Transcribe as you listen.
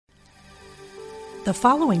The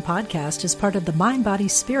following podcast is part of the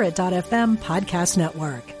MindBodySpirit.fm podcast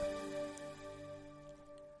network.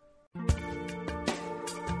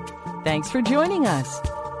 Thanks for joining us.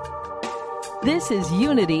 This is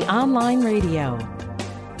Unity Online Radio,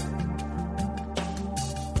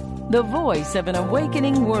 the voice of an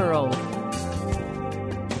awakening world.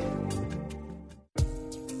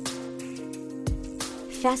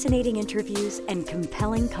 Fascinating interviews and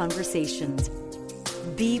compelling conversations.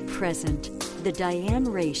 Be present. The Diane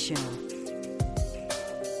Ray Show.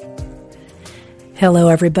 Hello,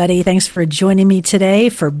 everybody. Thanks for joining me today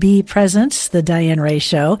for Be Present, the Diane Ray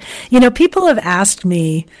Show. You know, people have asked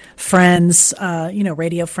me, friends,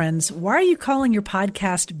 radio friends, why are you calling your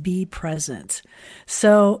podcast Be Present?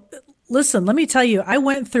 So listen, let me tell you, I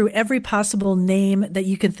went through every possible name that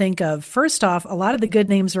you can think of. First off, a lot of the good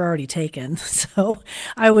names are already taken. So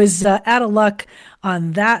I was out of luck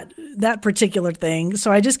on that particular thing.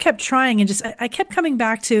 So I just kept trying and I kept coming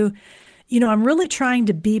back to, I'm really trying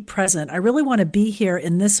to be present. I really want to be here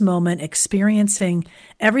in this moment, experiencing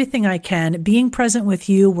everything I can, being present with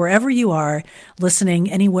you wherever you are, listening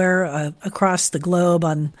anywhere across the globe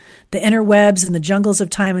on the interwebs and the jungles of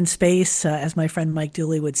time and space, as my friend Mike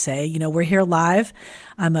Dooley would say. We're here live.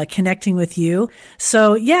 I'm connecting with you.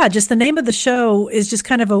 So yeah, just the name of the show is just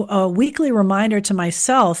kind of a weekly reminder to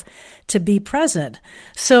myself to be present.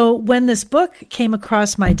 So when this book came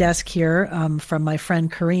across my desk here from my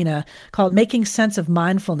friend Karina called Making Sense of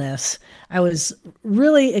Mindfulness, I was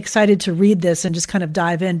really excited to read this and just kind of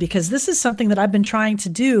dive in because this is something that I've been trying to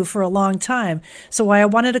do for a long time. So why I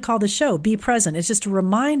wanted to call the show Be Present. It's just a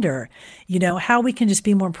reminder, how we can just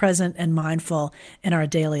be more present and mindful in our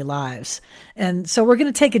daily lives. And so we're going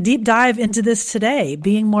to take a deep dive into this today,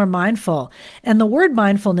 being more mindful. And the word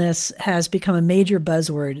mindfulness has become a major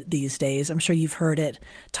buzzword these days. I'm sure you've heard it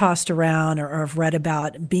tossed around or have read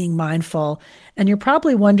about being mindful. And you're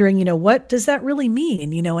probably wondering, what does that really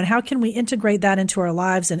mean? And how can we integrate that into our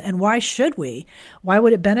lives? And why should we? Why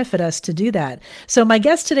would it benefit us to do that? So my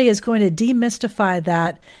guest today is going to demystify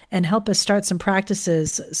that and help us start some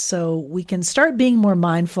practices so we can start being more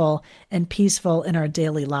mindful and peaceful in our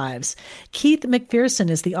daily lives. Keith McPherson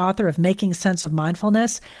is the author of Making Sense of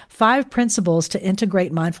Mindfulness, 5 Principles to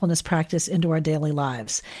Integrate Mindfulness Practice into Our Daily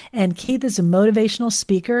Lives. And Keith is a motivational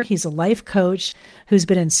speaker. He's a life coach who's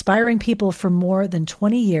been inspiring people for more than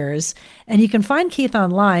 20 years. And you can find Keith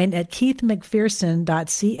online at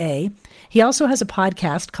keithmcpherson.ca. He also has a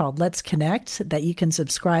podcast called Let's Connect that you can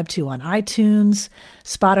subscribe to on iTunes,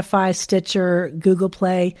 Spotify, Stitcher, Google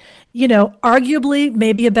Play. Arguably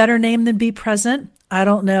maybe a better name than Be Present. I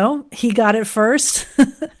don't know. He got it first.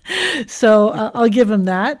 So I'll give him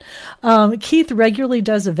that. Keith regularly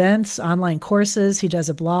does events, online courses. He does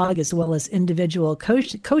a blog as well as individual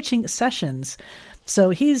coaching sessions.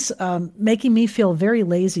 So he's making me feel very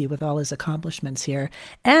lazy with all his accomplishments here.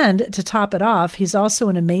 And to top it off, he's also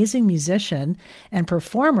an amazing musician and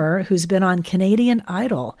performer who's been on Canadian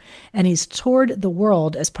Idol. And he's toured the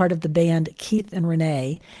world as part of the band Keith and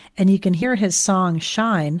Renee. And you can hear his song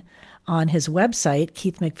Shine on his website,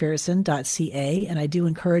 keithmcpherson.ca. And I do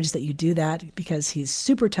encourage that you do that because he's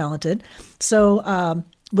super talented. So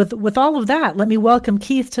with all of that, let me welcome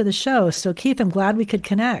Keith to the show. So Keith, I'm glad we could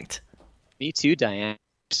connect. Me too, Diane.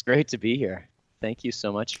 It's great to be here. Thank you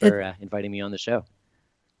so much for inviting me on the show.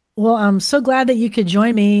 Well, I'm so glad that you could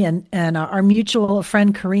join me, and our mutual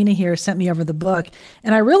friend Karina here sent me over the book,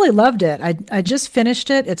 and I really loved it. I just finished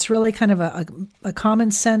it. It's really kind of a common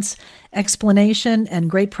sense explanation and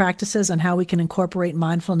great practices on how we can incorporate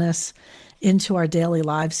mindfulness into our daily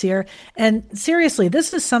lives here. And seriously,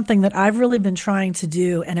 this is something that I've really been trying to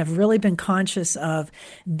do and have really been conscious of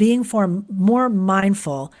being more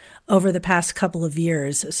mindful over the past couple of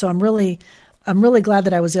years. So I'm really glad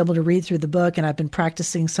that I was able to read through the book, and I've been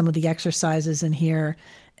practicing some of the exercises in here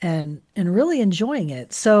and really enjoying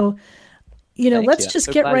it. So, let's just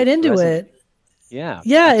get right into it. Yeah,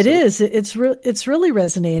 it is. It's really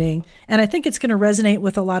resonating, and I think it's going to resonate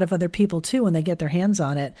with a lot of other people too when they get their hands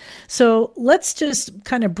on it. So let's just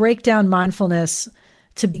kind of break down mindfulness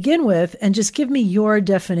to begin with, and just give me your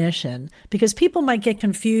definition, because people might get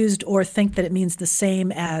confused or think that it means the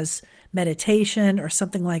same as meditation or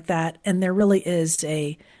something like that, and there really is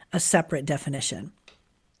a separate definition.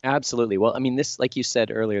 Absolutely. Well, this, like you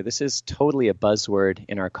said earlier, this is totally a buzzword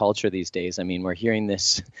in our culture these days. We're hearing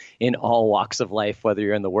this in all walks of life, whether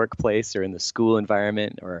you're in the workplace or in the school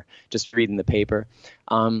environment or just reading the paper.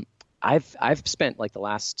 I've spent the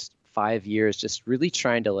last 5 years just really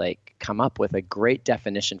trying to come up with a great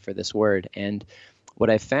definition for this word. And what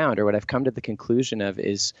I've found, or what I've come to the conclusion of,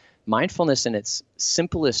 is mindfulness in its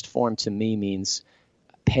simplest form to me means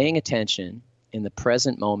paying attention in the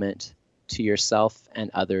present moment to yourself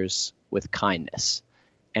and others with kindness.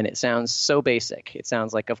 And it sounds so basic. It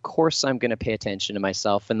sounds like, of course, I'm going to pay attention to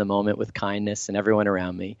myself in the moment with kindness and everyone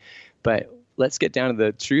around me. But let's get down to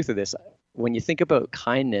the truth of this. When you think about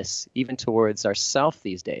kindness, even towards ourselves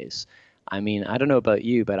these days, I mean, I don't know about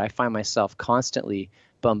you, but I find myself constantly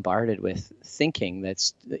bombarded with thinking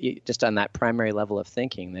that's just on that primary level of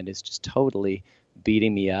thinking that is just totally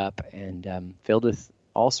beating me up and filled with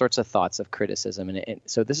all sorts of thoughts of criticism. And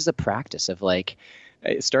so this is a practice of like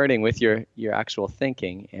starting with your actual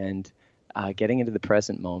thinking and getting into the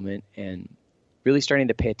present moment and really starting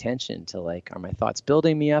to pay attention to like, are my thoughts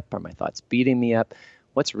building me up? Are my thoughts beating me up?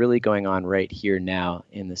 What's really going on right here now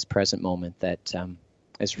in this present moment that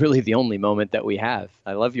is really the only moment that we have.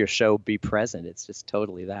 I love your show, Be Present. It's just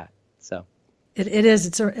totally that. So it is.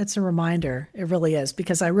 It's a reminder. It really is,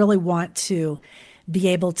 because I really want to be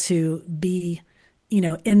able to be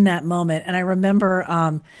in that moment. And I remember,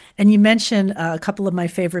 and you mentioned a couple of my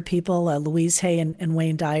favorite people, Louise Hay and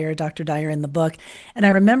Wayne Dyer, Dr. Dyer in the book. And I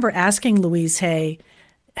remember asking Louise Hay,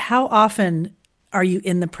 how often are you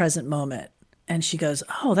in the present moment? And she goes,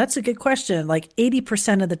 oh, that's a good question. Like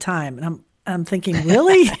 80% of the time. And I'm thinking,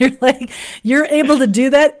 really? You're able to do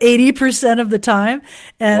that 80% of the time?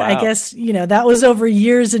 And wow. I guess, that was over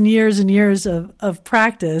years and years and years of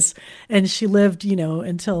practice. And she lived,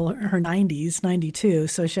 until her 90s, 92.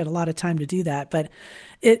 So she had a lot of time to do that. But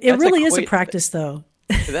it really is a practice, though.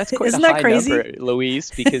 That's quite Isn't a that high crazy? number, Louise,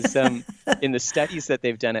 because in the studies that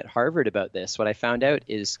they've done at Harvard about this, what I found out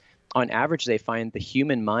is on average, they find the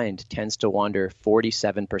human mind tends to wander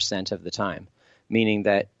 47% of the time, meaning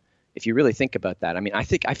that if you really think about that, I mean, I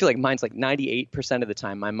feel like mine's like 98% of the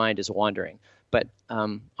time my mind is wandering. But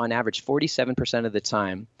on average, 47% of the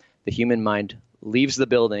time, the human mind leaves the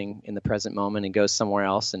building in the present moment and goes somewhere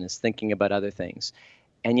else and is thinking about other things.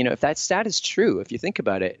 And, if that stat is true, if you think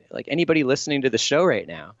about it, like anybody listening to the show right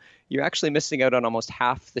now, you're actually missing out on almost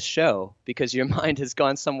half the show because your mind has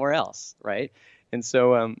gone somewhere else, right? And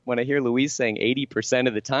so when I hear Louise saying 80%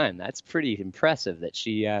 of the time, that's pretty impressive that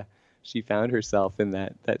she found herself in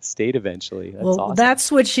that state eventually. That's awesome.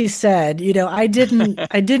 That's what she said. I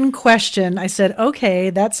didn't question. I said, okay,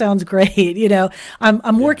 that sounds great.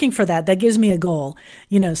 I'm working for that. That gives me a goal,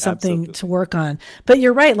 something Absolutely. To work on. But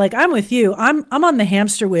you're right. Like I'm with you. I'm on the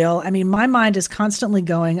hamster wheel. I mean, my mind is constantly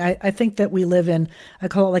going. I think that we live in, I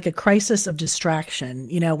call it like a crisis of distraction.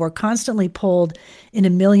 We're constantly pulled in a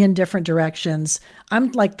million different directions.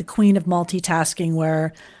 I'm like the queen of multitasking,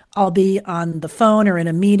 where I'll be on the phone or in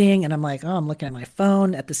a meeting and I'm like, oh, I'm looking at my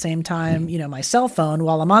phone at the same time, my cell phone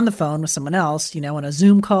while I'm on the phone with someone else, on a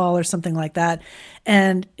Zoom call or something like that.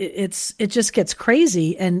 And it just gets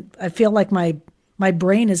crazy. And I feel like my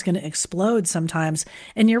brain is going to explode sometimes.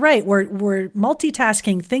 And you're right. We're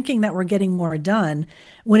multitasking, thinking that we're getting more done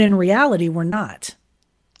when in reality, we're not.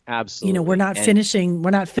 Absolutely. We're not finishing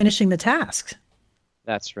the task.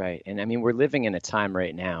 That's right. And I mean, we're living in a time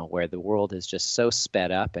right now where the world is just so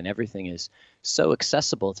sped up and everything is so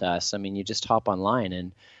accessible to us. I mean, you just hop online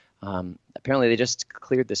and apparently they just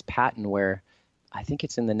cleared this patent where I think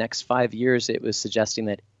it's in the next 5 years, it was suggesting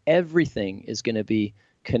that everything is going to be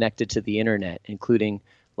connected to the internet, including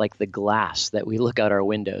like the glass that we look out our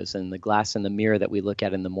windows and the glass in the mirror that we look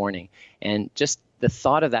at in the morning. And just the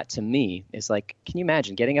thought of that to me is like, can you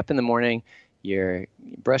imagine getting up in the morning, you're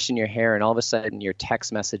brushing your hair, and all of a sudden your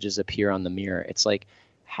text messages appear on the mirror. It's like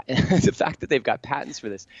the fact that they've got patents for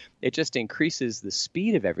this, it just increases the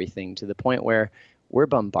speed of everything to the point where we're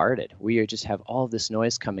bombarded. We just have all this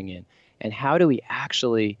noise coming in. And how do we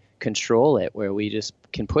actually control it where we just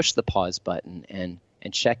can push the pause button and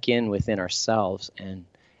check in within ourselves and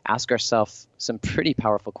ask ourselves some pretty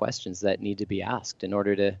powerful questions that need to be asked in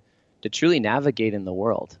order to truly navigate in the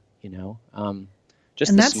world,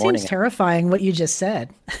 And that seems terrifying, what you just said.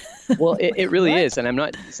 Well, it really is. And I'm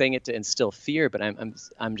not saying it to instill fear, but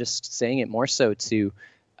I'm just saying it more so to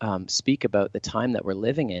speak about the time that we're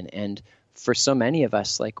living in. And for so many of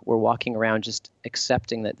us, like we're walking around just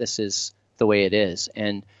accepting that this is the way it is.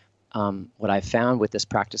 And what I've found with this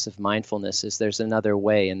practice of mindfulness is there's another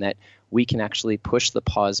way, and that we can actually push the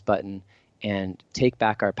pause button and take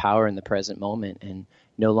back our power in the present moment and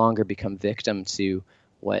no longer become victim to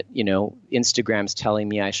what, Instagram's telling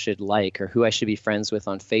me I should like, or who I should be friends with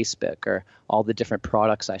on Facebook, or all the different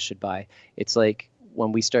products I should buy. It's like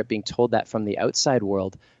when we start being told that from the outside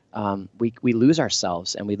world, we lose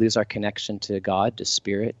ourselves and we lose our connection to God, to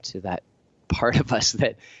spirit, to that part of us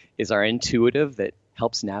that is our intuitive, that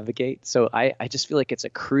helps navigate. So I just feel like it's a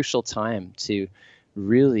crucial time to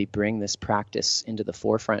really bring this practice into the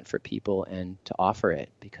forefront for people and to offer it,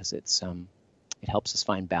 because it helps us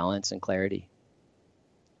find balance and clarity.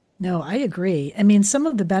 No, I agree. I mean, some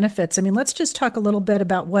of the benefits, I mean, let's just talk a little bit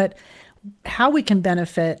about how we can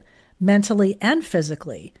benefit mentally and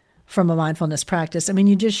physically from a mindfulness practice. I mean,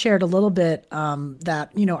 you just shared a little bit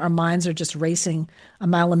that, our minds are just racing a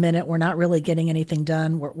mile a minute. We're not really getting anything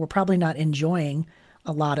done. We're probably not enjoying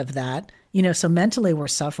a lot of that, so mentally we're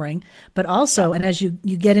suffering, but also, and as you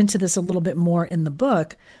get into this a little bit more in the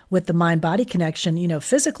book with the mind body connection,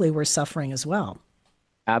 physically we're suffering as well.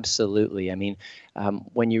 Absolutely. I mean,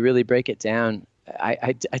 when you really break it down,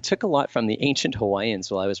 I took a lot from the ancient Hawaiians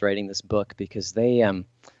while I was writing this book, because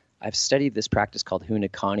I've studied this practice called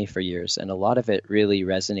hunakani for years, and a lot of it really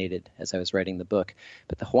resonated as I was writing the book.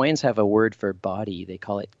 But the Hawaiians have a word for body. They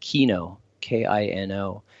call it kino,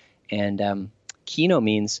 Kino. And kino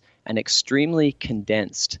means an extremely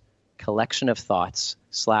condensed collection of thoughts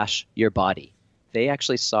 / your body. They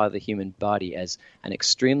actually saw the human body as an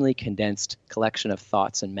extremely condensed collection of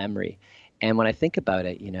thoughts and memory. And when I think about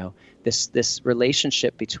it, this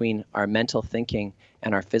relationship between our mental thinking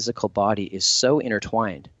and our physical body is so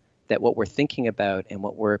intertwined that what we're thinking about and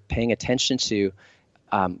what we're paying attention to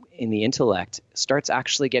in the intellect starts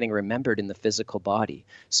actually getting remembered in the physical body.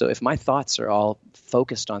 So if my thoughts are all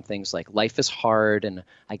focused on things like life is hard, and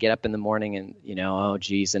I get up in the morning and, oh,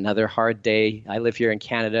 geez, another hard day. I live here in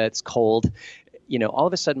Canada. It's cold. All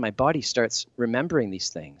of a sudden my body starts remembering these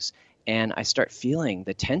things, and I start feeling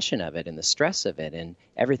the tension of it and the stress of it, and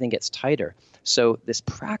everything gets tighter. So this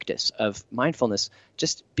practice of mindfulness,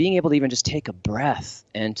 just being able to even just take a breath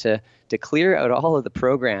and to clear out all of the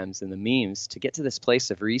programs and the memes to get to this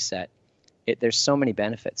place of reset, there's so many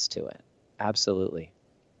benefits to it. Absolutely.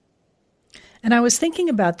 And I was thinking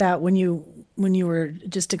about that when you were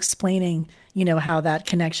just explaining, how that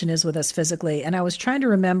connection is with us physically. And I was trying to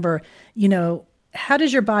remember, how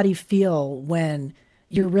does your body feel when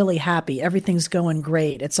you're really happy? Everything's going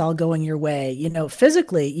great. It's all going your way.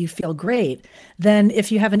 Physically, you feel great. Then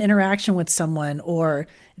if you have an interaction with someone or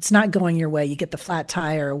it's not going your way, you get the flat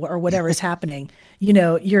tire or whatever is happening,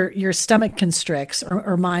 your stomach constricts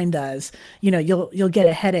or mine does. You'll get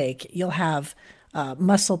a headache. You'll have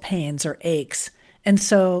muscle pains or aches. And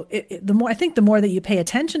so the more that you pay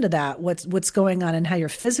attention to that, what's going on and how you're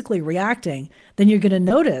physically reacting, then you're going to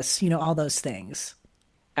notice, all those things.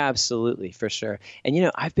 Absolutely, for sure. And,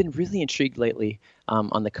 I've been really intrigued lately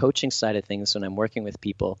on the coaching side of things when I'm working with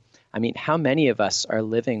people. I mean, how many of us are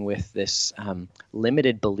living with this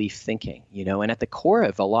limited belief thinking, and at the core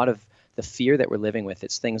of a lot of the fear that we're living with,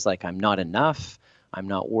 it's things like I'm not enough, I'm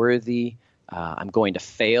not worthy, I'm going to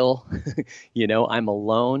fail, I'm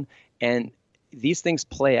alone. And these things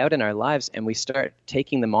play out in our lives, and we start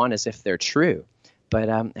taking them on as if they're true. But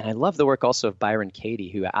and I love the work also of Byron Katie,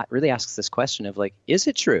 who really asks this question of like, is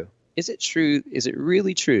it true? Is it true? Is it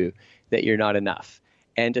really true that you're not enough?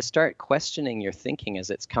 And to start questioning your thinking as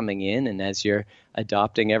it's coming in and as you're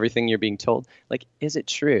adopting everything you're being told, like, is it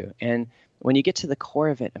true? And when you get to the core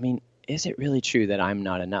of it, I mean, is it really true that I'm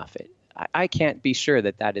not enough? I can't be sure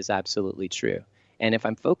that is absolutely true. And if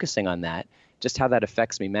I'm focusing on that, just how that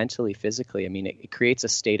affects me mentally, physically, I mean, it creates a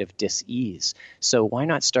state of dis-ease. So why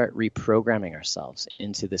not start reprogramming ourselves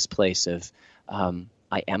into this place of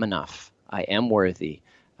I am enough, I am worthy,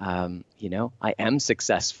 I am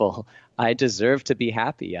successful, I deserve to be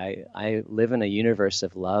happy, I live in a universe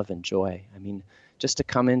of love and joy. I mean, just to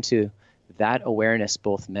come into that awareness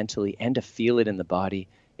both mentally and to feel it in the body,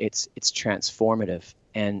 it's transformative.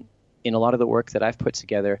 And in a lot of the work that I've put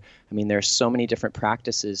together, I mean, there are so many different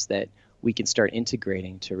practices that we can start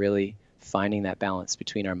integrating to really finding that balance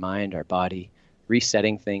between our mind, our body,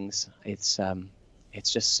 resetting things. It's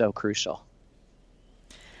just so crucial.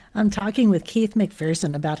 I'm talking with Keith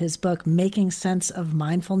McPherson about his book, Making Sense of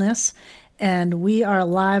Mindfulness. And we are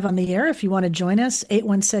live on the air. If you want to join us,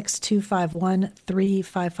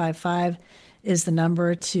 816-251-3555 is the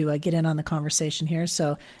number to get in on the conversation here.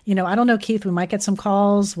 So, I don't know, Keith, we might get some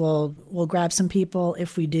calls. We'll grab some people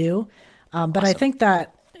if we do. But awesome. I think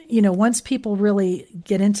that, once people really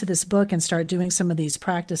get into this book and start doing some of these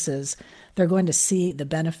practices, they're going to see the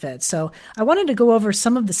benefits. So I wanted to go over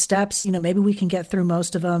some of the steps. Maybe we can get through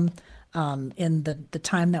most of them in the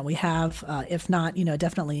time that we have. If not,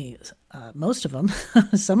 definitely most of them,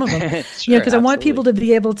 some of them, sure, because I want people to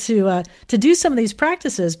be able to do some of these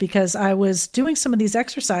practices, because I was doing some of these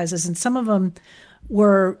exercises and some of them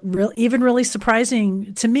were even really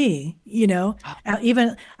surprising to me.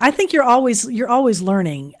 Even I think you're always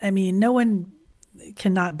learning. I mean, no one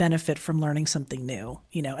cannot benefit from learning something new,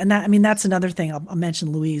 and that's another thing. I'll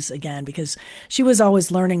mention Louise again, because she was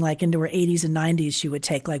always learning, like into her 80s and 90s, she would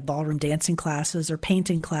take like ballroom dancing classes or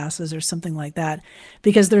painting classes or something like that,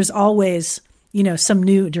 because there's always, some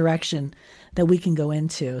new direction that we can go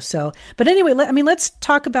into. So, but anyway, let's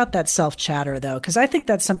talk about that self chatter though, because I think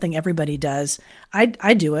that's something everybody does. I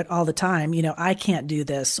do it all the time. I can't do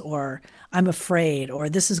this, or I'm afraid, or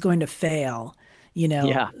this is going to fail.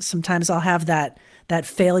 Yeah. Sometimes I'll have that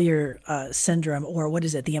failure syndrome, or what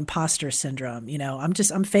is it, the imposter syndrome.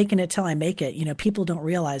 I'm faking it till I make it. People don't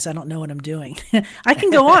realize I don't know what I'm doing. I can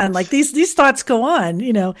go on like these thoughts go on,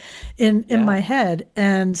 in my head,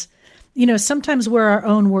 and sometimes we're our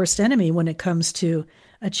own worst enemy when it comes to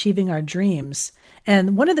achieving our dreams.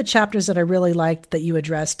 And one of the chapters that I really liked that you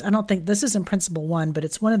addressed, I don't think this is in principle 1, but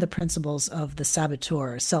it's one of the principles of the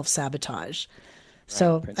saboteur, self-sabotage.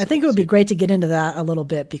 So Right, I think it would be two. great to get into that a little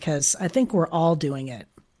bit, because I think we're all doing it.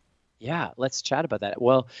 Yeah, let's chat about that.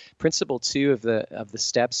 Well, principle 2 of the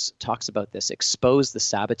steps talks about this: expose the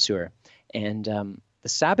saboteur. And the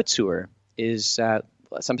saboteur is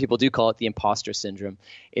some people do call it the imposter syndrome.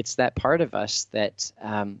 It's that part of us that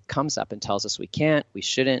comes up and tells us we can't, we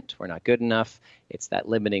shouldn't, we're not good enough. It's that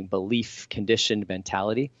limiting belief, conditioned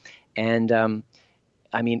mentality. And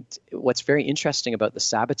what's very interesting about the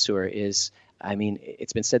saboteur is,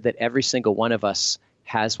 it's been said that every single one of us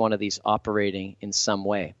has one of these operating in some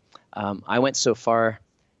way. I went so far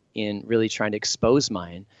in really trying to expose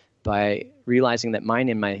mine by realizing that mine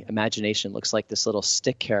in my imagination looks like this little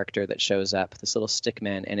stick character that shows up, this little stick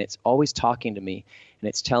man, and it's always talking to me, and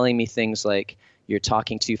it's telling me things like, you're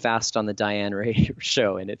talking too fast on the Diane radio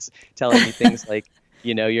show, and it's telling me things like,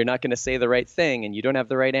 you're not going to say the right thing, and you don't have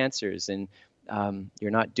the right answers, and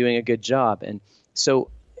you're not doing a good job. And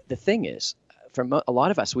so the thing is, for a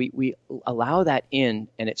lot of us, we allow that in,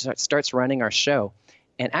 and it starts running our show.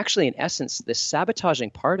 And actually, in essence, this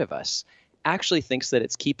sabotaging part of us actually thinks that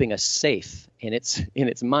it's keeping us safe in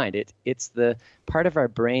its mind. It's the part of our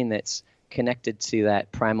brain that's connected to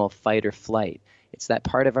that primal fight or flight. It's that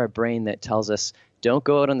part of our brain that tells us, don't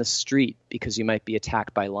go out on the street because you might be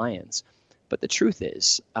attacked by lions. But the truth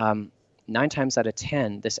is, 9 times out of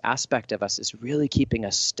 10, this aspect of us is really keeping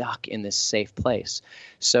us stuck in this safe place.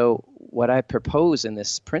 So what I propose in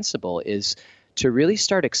this principle is to really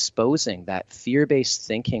start exposing that fear-based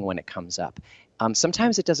thinking when it comes up.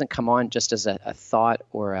 Sometimes it doesn't come on just as a thought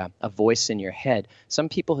or a voice in your head. Some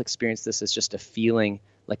people experience this as just a feeling,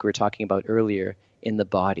 like we were talking about earlier, in the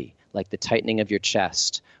body, like the tightening of your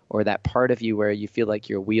chest, or that part of you where you feel like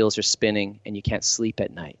your wheels are spinning and you can't sleep at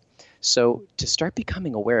night. So to start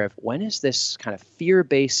becoming aware of, when is this kind of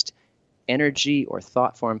fear-based energy or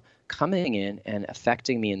thought form coming in and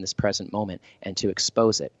affecting me in this present moment, and to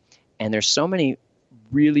expose it. And there's so many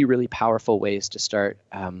really, really powerful ways to start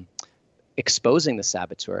exposing the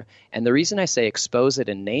saboteur. And the reason I say expose it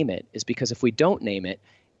and name it is because if we don't name it,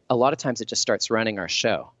 a lot of times it just starts running our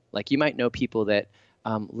show. Like, you might know people that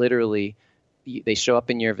literally they show up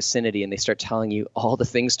in your vicinity and they start telling you all the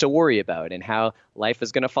things to worry about and how life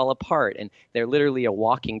is going to fall apart. And they're literally a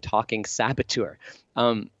walking, talking saboteur.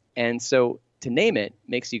 And so to name it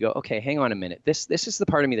makes you go, okay, hang on a minute. This is the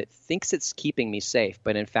part of me that thinks it's keeping me safe,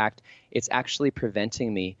 but in fact, it's actually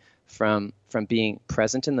preventing me from being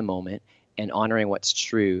present in the moment and honoring what's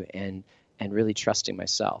true and really trusting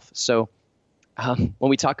myself. So when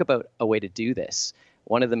we talk about a way to do this,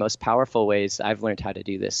 one of the most powerful ways I've learned how to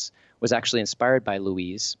do this was actually inspired by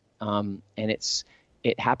Louise. And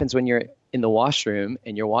it happens when you're in the washroom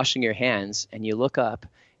and you're washing your hands and you look up,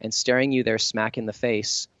 and staring you there smack in the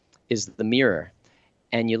face is the mirror.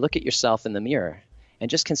 And you look at yourself in the mirror, and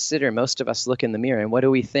just consider, most of us look in the mirror and what do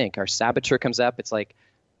we think? Our saboteur comes up. It's like,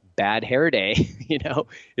 bad hair day.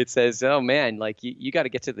 It says, oh man, like you got to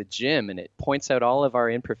get to the gym, and it points out all of our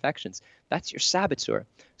imperfections. That's your saboteur.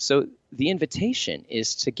 So the invitation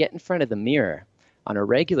is to get in front of the mirror on a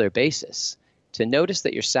regular basis, to notice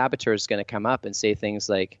that your saboteur is going to come up and say things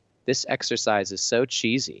like, this exercise is so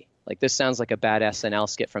cheesy. Like, this sounds like a bad SNL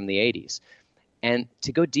skit from the 80s. And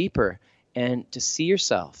to go deeper and to see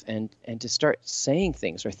yourself and to start saying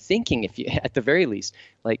things or thinking, if you, at the very least,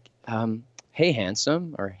 like, hey,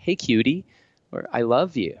 handsome, or hey, cutie, or I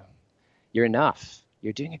love you. You're enough.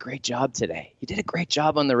 You're doing a great job today. You did a great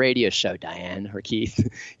job on the radio show, Diane or Keith.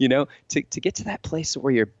 To get to that place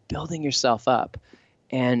where you're building yourself up.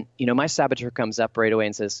 And, my saboteur comes up right away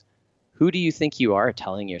and says, who do you think you are,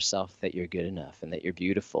 telling yourself that you're good enough and that you're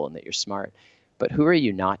beautiful and that you're smart? But who are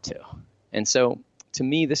you not to? And so to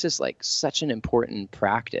me, this is like such an important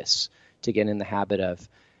practice to get in the habit of,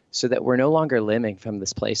 so that we're no longer living from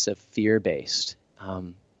this place of fear-based.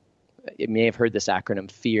 You may have heard this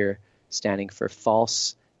acronym, FEAR, standing for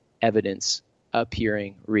false evidence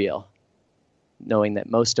appearing real, knowing that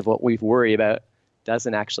most of what we worry about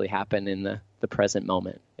doesn't actually happen in the present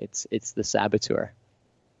moment. It's the saboteur.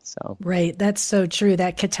 So Right. That's so true.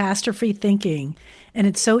 That catastrophe thinking. And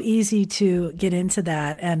it's so easy to get into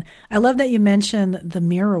that. And I love that you mentioned the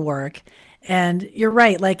mirror work. And you're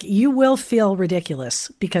right. Like you will feel ridiculous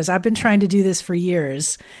because I've been trying to do this for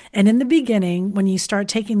years. And in the beginning, when you start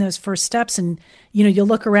taking those first steps and, you'll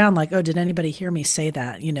look around like, oh, did anybody hear me say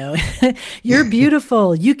that? You're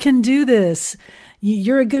beautiful. You can do this.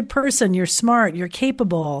 You're a good person. You're smart. You're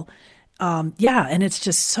capable. Yeah. And it's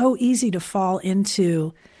just so easy to fall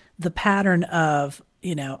into the pattern of,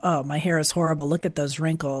 oh, my hair is horrible. Look at those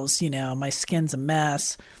wrinkles. My skin's a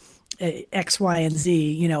mess. X, Y, and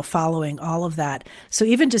Z, following all of that. So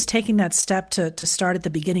even just taking that step to start at the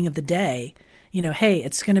beginning of the day, hey,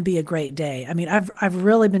 it's going to be a great day. I mean, I've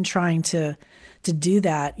really been trying to do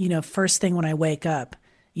that, first thing when I wake up,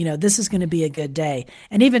 this is going to be a good day.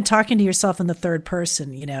 And even talking to yourself in the third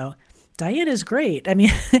person, Diane is great. I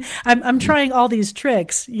mean, I'm trying all these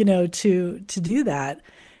tricks, to do that.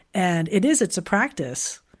 And it's a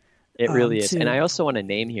practice. It really is. And I also want to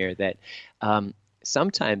name here that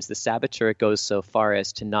sometimes the saboteur goes so far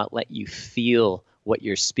as to not let you feel what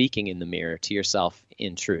you're speaking in the mirror to yourself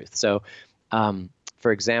in truth. So,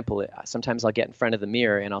 for example, sometimes I'll get in front of the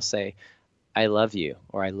mirror and I'll say, I love you,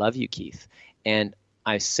 or I love you, Keith. And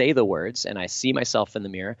I say the words and I see myself in the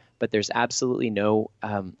mirror, but there's absolutely no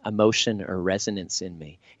emotion or resonance in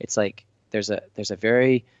me. It's like there's a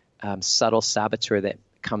very subtle saboteur that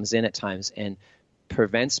comes in at times and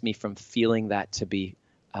prevents me from feeling that to be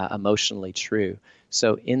emotionally true.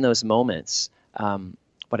 So in those moments,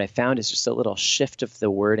 what I found is just a little shift of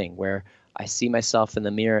the wording where I see myself in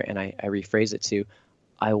the mirror and I rephrase it to,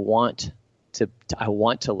 I want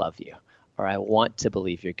to love you, or I want to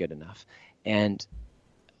believe you're good enough. And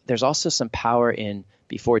there's also some power in,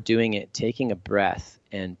 before doing it, taking a breath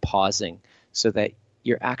and pausing so that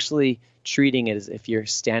you're actually treating it as if you're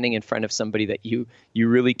standing in front of somebody that you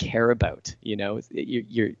really care about.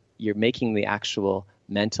 You're making the actual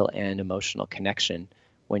mental and emotional connection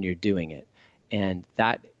when you're doing it. And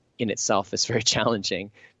that in itself is very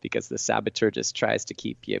challenging because the saboteur just tries to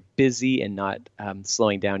keep you busy and not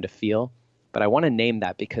slowing down to feel. But I want to name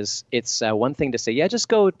that because it's one thing to say, yeah, just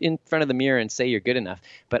go in front of the mirror and say you're good enough.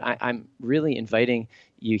 But I'm really inviting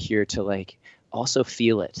you here to also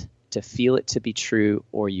feel it, to be true,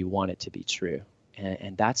 or you want it to be true.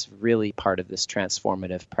 And that's really part of this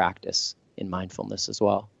transformative practice in mindfulness as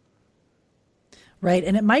well. Right.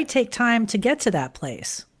 And it might take time to get to that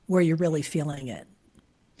place where you're really feeling it.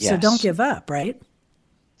 Yes. So don't give up, right?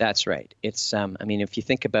 That's right. It's, if you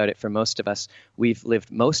think about it, for most of us, we've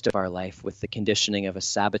lived most of our life with the conditioning of a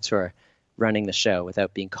saboteur running the show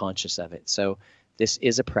without being conscious of it. So this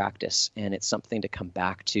is a practice, and it's something to come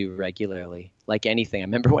back to regularly. Like anything, I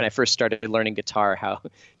remember when I first started learning guitar, how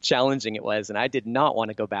challenging it was, and I did not want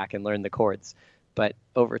to go back and learn the chords. But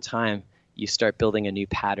over time, you start building a new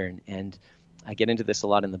pattern, and I get into this a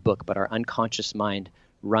lot in the book, but our unconscious mind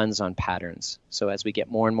runs on patterns. So as we get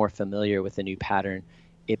more and more familiar with a new pattern,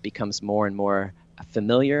 it becomes more and more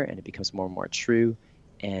familiar, and it becomes more and more true,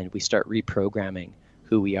 and we start reprogramming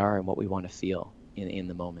who we are and what we want to feel in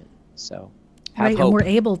the moment. So right, hope. and we're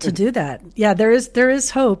able to do that. Yeah, there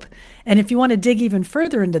is hope. And if you want to dig even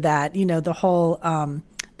further into that, the whole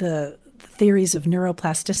the theories of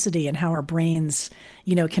neuroplasticity and how our brains,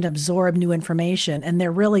 can absorb new information, and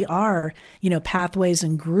there really are, pathways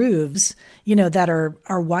and grooves, that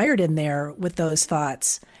are wired in there with those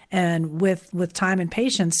thoughts. And with time and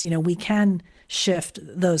patience, we can shift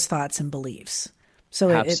those thoughts and beliefs. So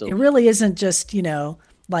it really isn't just,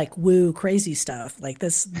 like woo crazy stuff. Like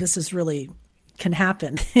this is really can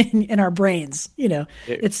happen in our brains.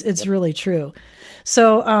 It's really true.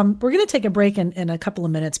 So we're going to take a break in a couple of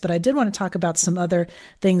minutes, but I did want to talk about some other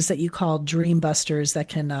things that you call dream busters that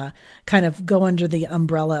can kind of go under the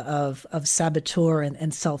umbrella of saboteur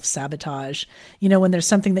and self-sabotage. When there's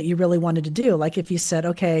something that you really wanted to do, like if you said,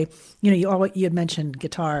 okay, you had mentioned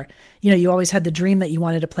guitar, you always had the dream that you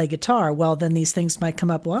wanted to play guitar. Well, then these things might come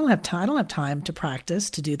up. Well, I don't have time to practice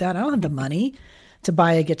to do that. I don't have the money to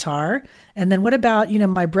buy a guitar. And then what about,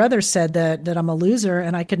 my brother said that I'm a loser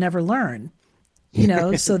and I could never learn,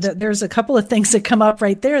 so that there's a couple of things that come up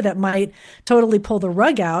right there that might totally pull the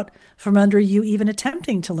rug out from under you even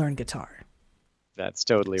attempting to learn guitar. That's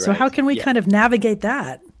totally right. So how can we kind of navigate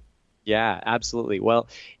that? Yeah, absolutely. Well,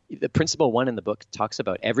 the principle 1 in the book talks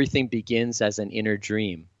about everything begins as an inner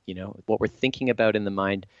dream. What we're thinking about in the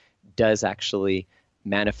mind does actually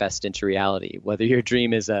manifest into reality, whether your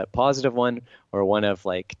dream is a positive one or one of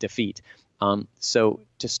defeat. So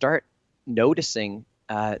to start noticing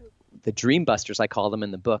the dream busters, I call them in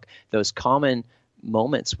the book, those common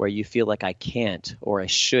moments where you feel like I can't, or I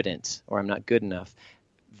shouldn't, or I'm not good enough,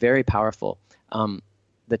 very powerful.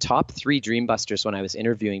 The top 3 dream busters when I was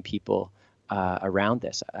interviewing people around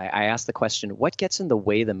this, I asked the question, what gets in the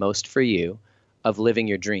way the most for you of living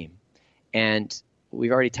your dream? And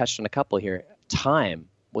we've already touched on a couple here. Time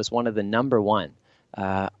was one of the number one.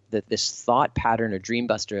 That this thought pattern or dream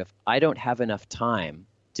buster of, I don't have enough time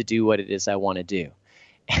to do what it is I want to do.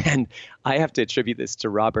 And I have to attribute this to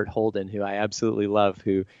Robert Holden, who I absolutely love,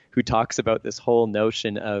 who talks about this whole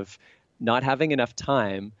notion of not having enough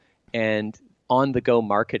time and on-the-go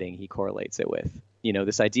marketing he correlates it with. You know,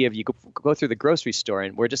 this idea of you go through the grocery store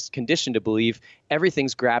and we're just conditioned to believe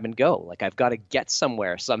everything's grab and go. Like, I've got to get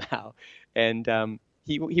somewhere somehow. And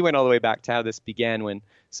he went all the way back to how this began when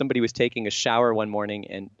somebody was taking a shower one morning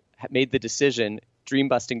and made the decision,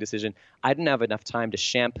 dream-busting decision, I didn't have enough time to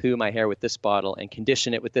shampoo my hair with this bottle and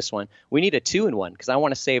condition it with this one. We need a 2-in-1 because I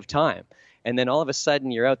want to save time. And then all of a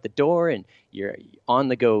sudden you're out the door and you're on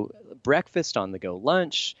the go breakfast, on the go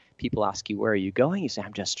lunch. People ask you, where are you going? You say,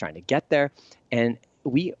 I'm just trying to get there. And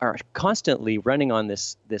we are constantly running on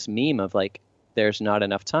this meme of like, there's not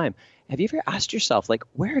enough time. Have you ever asked yourself, like,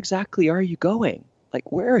 where exactly are you going?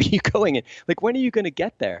 Like, where are you going? And like, when are you going to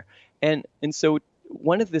get there? And so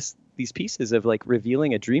one of these pieces of like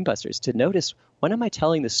revealing a dream buster is to notice, when am I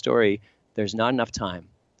telling the story there's not enough time?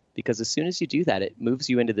 Because as soon as you do that, it moves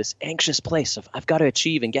you into this anxious place of I've got to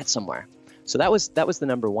achieve and get somewhere. So that was the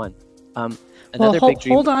number one. Hold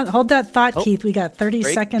that thought, Keith. We got 30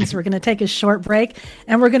 seconds. We're going to take a short break,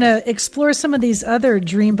 and we're going to explore some of these other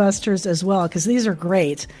dream busters as well, because these are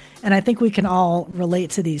great, and I think we can all relate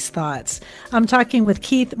to these thoughts. I'm talking with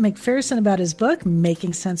Keith McPherson about his book,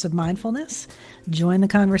 Making Sense of Mindfulness. Join the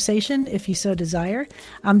conversation if you so desire.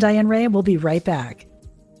 I'm Diane Ray, and we'll be right back.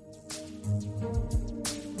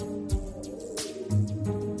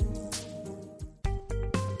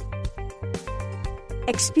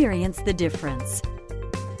 Experience the difference.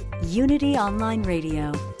 Unity Online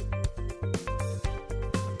Radio.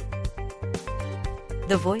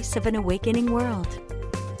 The voice of an awakening world.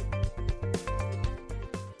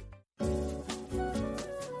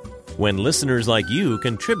 When listeners like you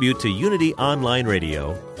contribute to Unity Online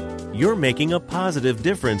Radio, you're making a positive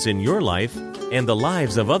difference in your life and the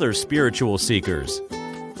lives of other spiritual seekers.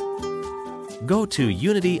 Go to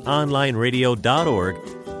unityonlineradio.org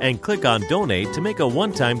and click on Donate to make a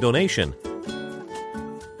one-time donation.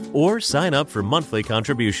 Or sign up for monthly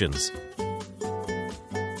contributions.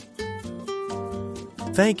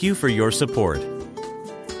 Thank you for your support.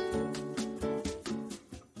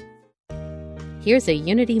 Here's a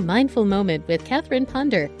Unity Mindful Moment with Catherine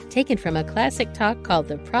Ponder, taken from a classic talk called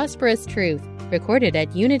The Prosperous Truth, recorded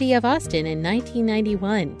at Unity of Austin in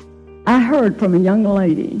 1991. I heard from a young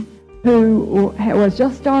lady who was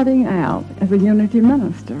just starting out as a Unity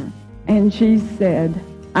minister. And she said,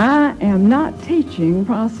 I am not teaching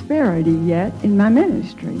prosperity yet in my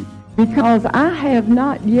ministry because I have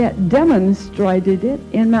not yet demonstrated it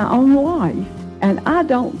in my own life. And I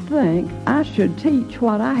don't think I should teach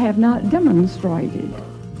what I have not demonstrated.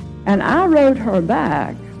 And I wrote her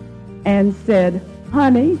back and said,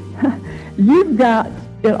 honey, you've got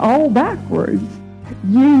it all backwards.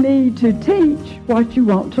 You need to teach what you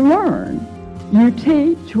want to learn. You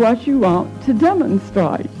teach what you want to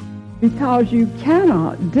demonstrate, because you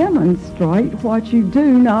cannot demonstrate what you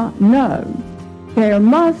do not know. There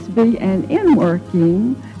must be an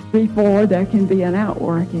inworking before there can be an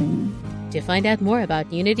outworking. To find out more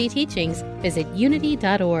about Unity teachings, visit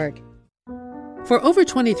unity.org. For over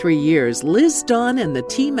 23 years, Liz Dawn and the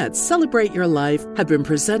team at Celebrate Your Life have been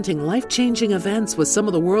presenting life-changing events with some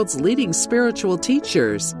of the world's leading spiritual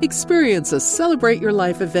teachers. Experience a Celebrate Your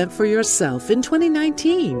Life event for yourself in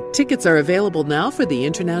 2019. Tickets are available now for the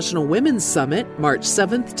International Women's Summit, March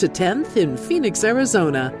 7th to 10th in Phoenix,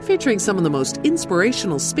 Arizona, featuring some of the most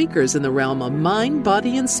inspirational speakers in the realm of mind,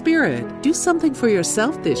 body, and spirit. Do something for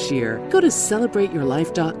yourself this year. Go to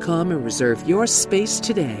celebrateyourlife.com and reserve your space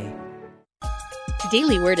today.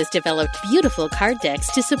 Daily Word has developed beautiful card decks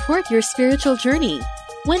to support your spiritual journey.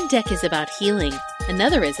 One deck is about healing,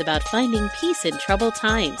 another is about finding peace in troubled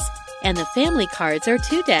times. And the family cards are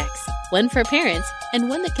 2 decks, one for parents and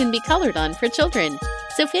one that can be colored on for children,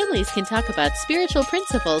 so families can talk about spiritual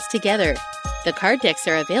principles together. The card decks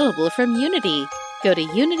are available from Unity. Go to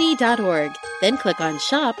unity.org, then click on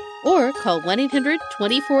Shop, or call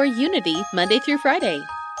 1-800-24-UNITY Monday through Friday.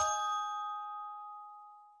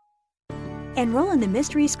 Enroll in the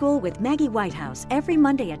Mystery School with Maggie Whitehouse every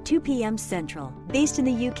Monday at 2 p.m. Central. Based in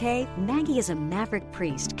the UK, Maggie is a maverick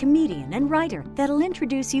priest, comedian, and writer that'll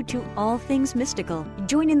introduce you to all things mystical.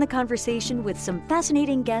 Join in the conversation with some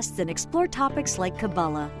fascinating guests and explore topics like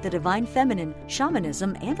Kabbalah, the divine feminine,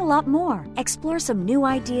 shamanism, and a lot more. Explore some new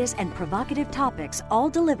ideas and provocative topics, all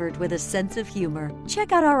delivered with a sense of humor.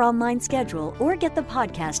 Check out our online schedule or get the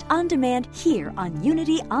podcast on demand here on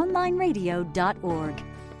UnityOnlineRadio.org.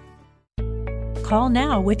 Call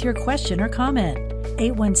now with your question or comment.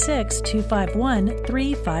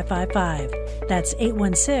 816-251-3555. That's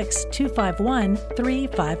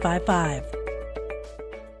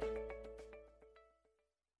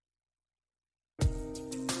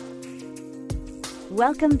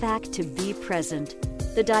Welcome back to Be Present,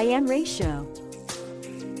 The Diane Ray Show.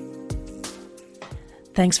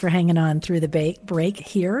 Thanks for hanging on through the break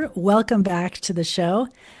here. Welcome back to the show.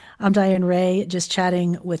 I'm Diane Ray, just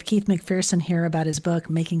chatting with Keith McPherson here about his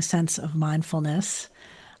book, Making Sense of Mindfulness.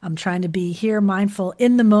 I'm trying to be here, mindful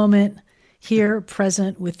in the moment, here,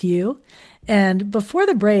 present with you. And before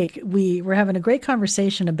the break, we were having a great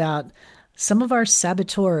conversation about some of our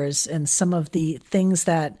saboteurs and some of the things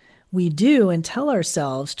that we do and tell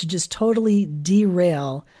ourselves to just totally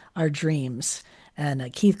derail our dreams.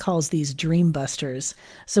 And Keith calls these dream busters.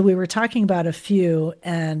 So we were talking about a few,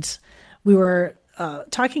 and we were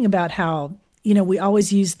talking about how, we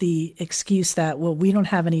always use the excuse that, well, we don't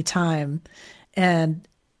have any time. And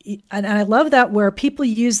I love that, where people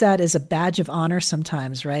use that as a badge of honor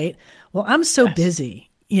sometimes, right? Well, I'm so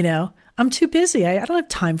busy, I'm too busy. I don't have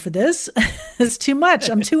time for this. It's too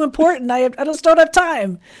much. I'm too important. I just don't have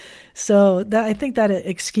time. So I think that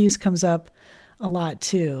excuse comes up a lot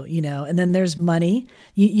too, and then there's money.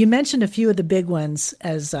 You mentioned a few of the big ones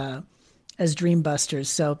as dream busters.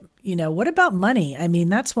 So, what about money? I mean,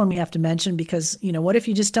 that's one we have to mention because, what if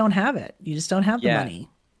you just don't have it? You just don't have the money.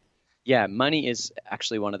 Yeah, money is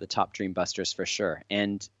actually one of the top dream busters for sure.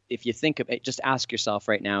 And if you think of it, just ask yourself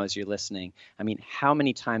right now as you're listening, I mean, how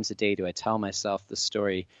many times a day do I tell myself the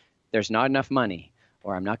story, there's not enough money,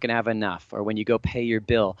 or I'm not going to have enough, or when you go pay your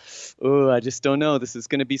bill, oh, I just don't know, this is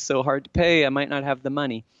going to be so hard to pay, I might not have the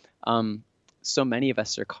money. So many of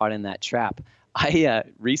us are caught in that trap. I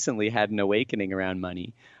recently had an awakening around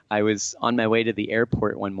money. I was on my way to the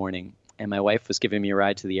airport one morning, and my wife was giving me a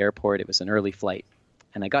ride to the airport. It was an early flight.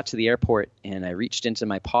 And I got to the airport, and I reached into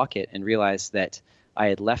my pocket and realized that I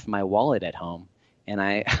had left my wallet at home. And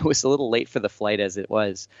I was a little late for the flight as it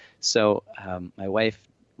was. So my wife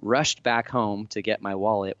rushed back home to get my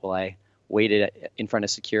wallet while I waited in front of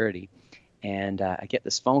security. And I get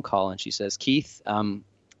this phone call, and she says, Keith,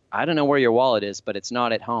 I don't know where your wallet is, but it's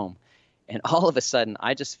not at home. And all of a sudden,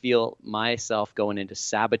 I just feel myself going into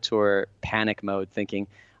saboteur panic mode, thinking,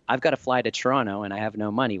 I've got to fly to Toronto and I have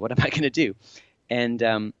no money. What am I going to do?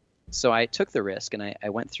 And so I took the risk, and I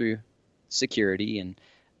went through security, and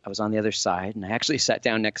I was on the other side. And I actually sat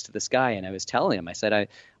down next to this guy, and I was telling him, I said, I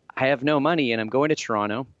have no money, and I'm going to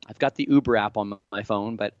Toronto. I've got the Uber app on my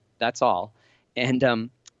phone, but that's all. And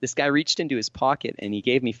this guy reached into his pocket, and he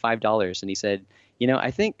gave me $5. And he said,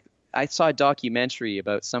 I think I saw a documentary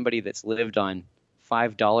about somebody that's lived on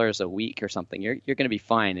 $5 a week or something. You're going to be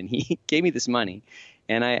fine. And he gave me this money,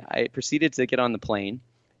 and I proceeded to get on the plane,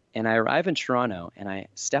 and I arrive in Toronto, and I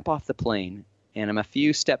step off the plane, and I'm a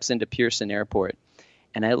few steps into Pearson Airport,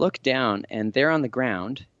 and I look down, and there on the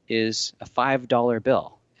ground is a $5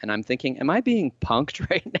 bill. And I'm thinking, am I being punked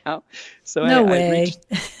right now? So no way.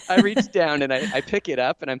 I reached down, and I pick it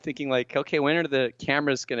up, and I'm thinking like, okay, when are the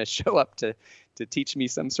cameras going to show up to teach me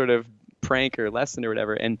some sort of prank or lesson or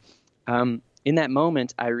whatever? And in that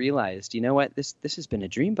moment, I realized, you know what, this has been a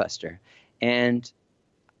dream buster. And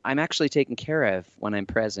I'm actually taken care of when I'm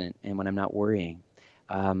present and when I'm not worrying.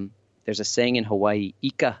 There's a saying in Hawaii,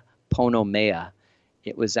 Ika Pono Mea.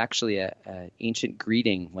 It was actually an ancient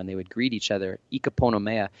greeting when they would greet each other, Ika Pono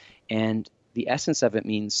Mea. And the essence of it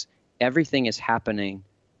means everything is happening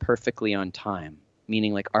perfectly on time,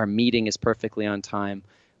 meaning like our meeting is perfectly on time.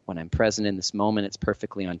 When I'm present in this moment, it's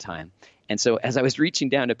perfectly on time. And so as I was reaching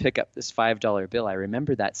down to pick up this $5 bill, I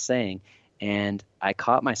remember that saying, and I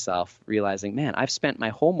caught myself realizing, man, I've spent my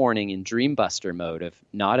whole morning in dream buster mode of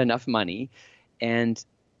not enough money. And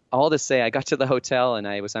all to say, I got to the hotel and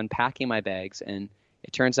I was unpacking my bags, and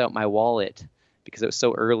it turns out my wallet, because it was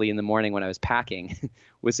so early in the morning when I was packing,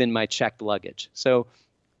 was in my checked luggage. So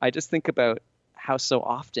I just think about how so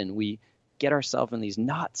often we get ourselves in these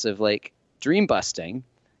knots of like dream busting,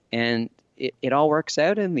 and it all works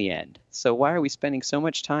out in the end. So why are we spending so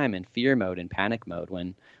much time in fear mode and panic mode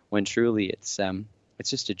when truly it's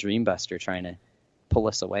just a dream buster trying to pull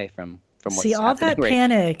us away from from what's See, all happening that right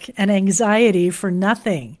panic and anxiety for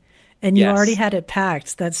nothing. And you already Yes. had it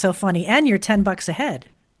packed. That's so funny. And you're $10 ahead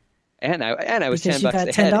And I was because 10 you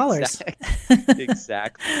bucks got ahead. $10.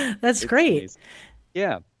 Exactly. That's It's great. amazing.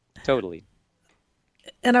 Yeah, totally.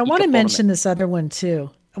 And I want to Ikaponomea. mention this other one too.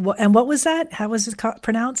 And what was that? How was it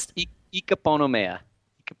pronounced? Ikaponomea.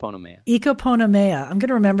 Ikaponomea. Ecoponomea. I'm going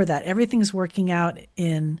to remember that. Everything's working out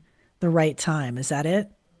in the right time. Is that it?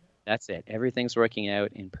 That's it. Everything's working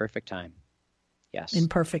out in perfect time. Yes. In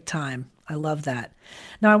perfect time. I love that.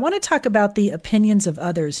 Now, I want to talk about the opinions of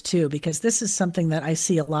others too, because this is something that I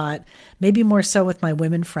see a lot, maybe more so with my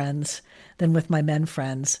women friends than with my men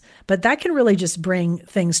friends. But that can really just bring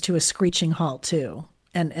things to a screeching halt too,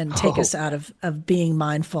 and take us out of being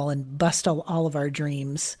mindful and bust all of our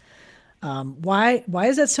dreams. Why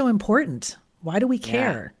is that so important? Why do we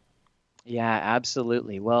care? Yeah,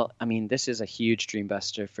 absolutely. Well, I mean, this is a huge dream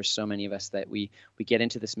buster for so many of us that we get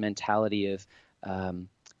into this mentality of,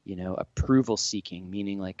 approval seeking,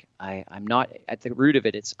 meaning like I'm not at the root of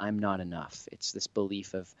it. It's I'm not enough. It's this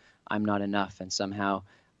belief of I'm not enough, and somehow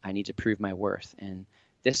I need to prove my worth. And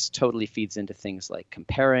this totally feeds into things like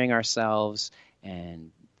comparing ourselves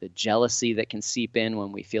and the jealousy that can seep in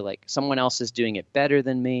when we feel like someone else is doing it better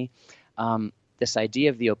than me. This idea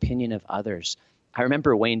of the opinion of others. I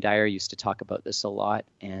remember Wayne Dyer used to talk about this a lot,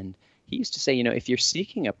 and he used to say, if you're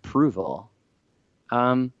seeking approval,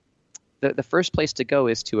 the first place to go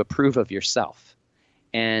is to approve of yourself.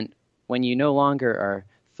 And when you no longer are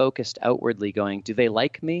focused outwardly going, do they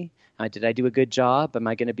like me? Did I do a good job? Am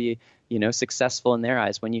I going to be, successful in their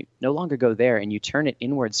eyes? When you no longer go there and you turn it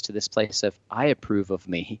inwards to this place of, I approve of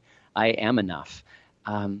me, I am enough,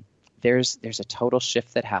 there's a total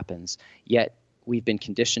shift that happens. Yet we've been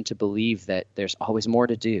conditioned to believe that there's always more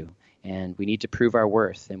to do, and we need to prove our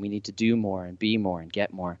worth, and we need to do more and be more and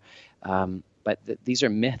get more. But these are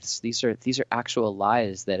myths. These are actual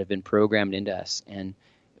lies that have been programmed into us, and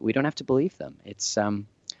we don't have to believe them. It's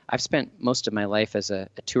I've spent most of my life as a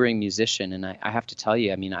touring musician, and I have to tell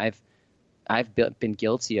you, I mean, I've been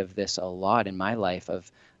guilty of this a lot in my life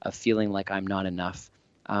of feeling like I'm not enough.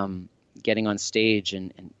 Getting on stage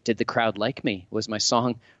and did the crowd like me? Was my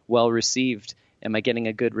song well received? Am I getting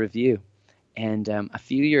a good review? And a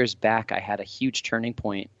few years back, I had a huge turning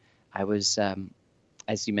point. I was,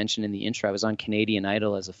 as you mentioned in the intro, I was on Canadian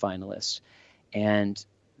Idol as a finalist. And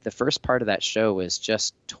the first part of that show was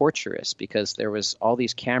just torturous because there was all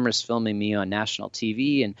these cameras filming me on national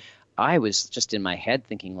TV. And I was just in my head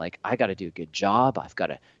thinking, like, I got to do a good job. I've got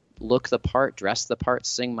to look the part, dress the part,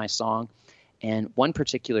 sing my song. And one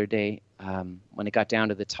particular day, when it got down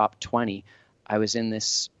to the top 20, I was in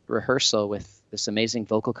this rehearsal with this amazing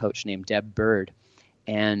vocal coach named Deb Bird.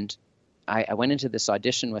 And I went into this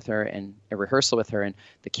audition with her and a rehearsal with her, and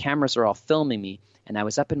the cameras are all filming me. And I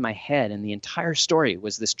was up in my head, and the entire story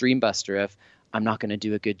was this dream buster of I'm not going to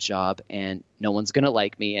do a good job, and no one's going to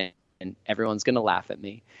like me, and everyone's going to laugh at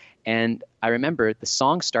me. And I remember the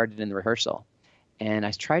song started in the rehearsal, and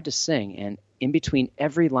I tried to sing, and in between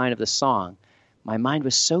every line of the song, my mind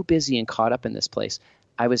was so busy and caught up in this place.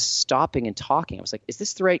 I was stopping and talking. I was like, is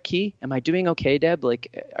this the right key? Am I doing okay, Deb?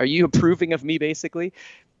 Like, are you approving of me, basically?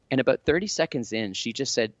 And about 30 seconds in, she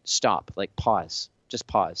just said, stop, like pause, just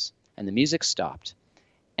pause. And the music stopped.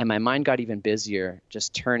 And my mind got even busier,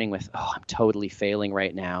 just turning with, oh, I'm totally failing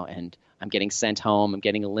right now. And I'm getting sent home. I'm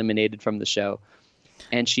getting eliminated from the show.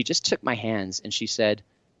 And she just took my hands and she said,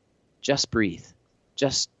 just breathe.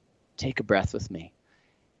 Just take a breath with me.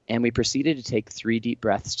 And we proceeded to take 3 deep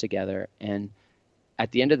breaths together. And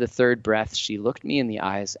at the end of the third breath, she looked me in the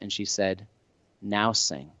eyes and she said, now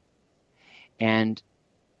sing. And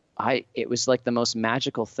it was like the most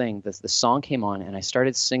magical thing. The song came on and I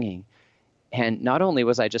started singing. And not only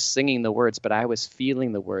was I just singing the words, but I was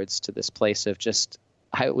feeling the words to this place of just,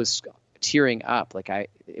 I was tearing up.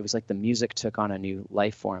 It was like the music took on a new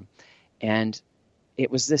life form. And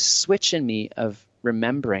it was this switch in me of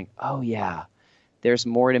remembering, oh yeah, there's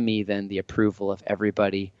more to me than the approval of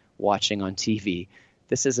everybody watching on TV.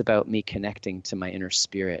 This is about me connecting to my inner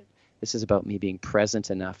spirit. This is about me being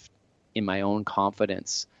present enough in my own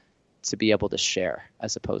confidence to be able to share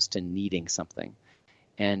as opposed to needing something.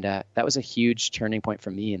 And that was a huge turning point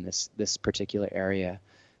for me in this particular area.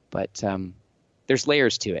 But there's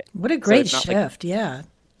layers to it. What a great shift. Yeah.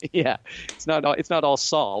 Yeah. It's not all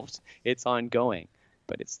solved. It's ongoing.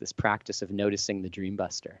 But it's this practice of noticing the dream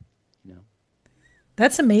buster,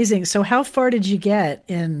 That's amazing. So how far did you get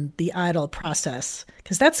in the Idol process?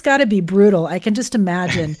 Because that's got to be brutal. I can just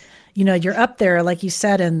imagine, you're up there, like you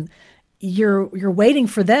said, and you're waiting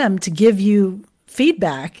for them to give you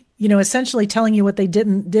feedback, essentially telling you what they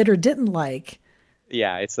did or didn't like.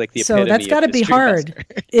 Yeah, it's like the So epitome that's got to of be history hard.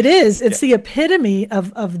 lesson. It is. It's the epitome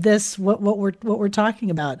of this what we're talking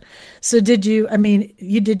about. So did you? I mean,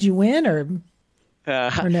 did you win or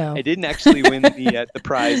I no? didn't actually win the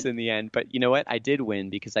prize in the end, but you know what? I did win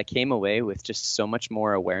because I came away with just so much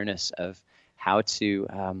more awareness of how to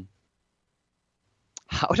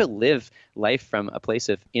how to live life from a place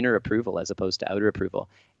of inner approval as opposed to outer approval.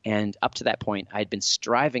 And up to that point, I'd been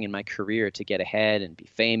striving in my career to get ahead and be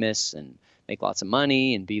famous and make lots of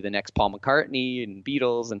money and be the next Paul McCartney and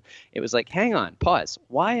Beatles. And it was like, hang on, pause.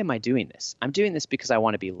 Why am I doing this? I'm doing this because I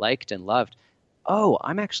want to be liked and loved. Oh,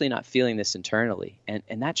 I'm actually not feeling this internally. And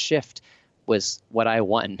that shift was what I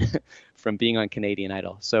won from being on Canadian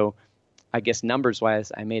Idol. So I guess numbers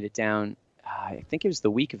wise, I made it down. I think it was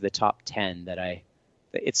the week of the top 10 that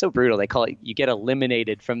it's so brutal. They call it, you get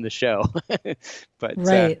eliminated from the show. But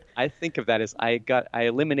Right. I think of that as I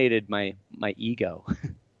eliminated my ego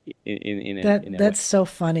in a That's way. so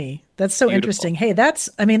funny. That's so Beautiful. interesting. Hey, that's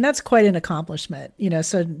quite an accomplishment,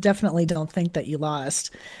 so definitely don't think that you lost.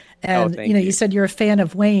 Oh, And, thank you you. said you're a fan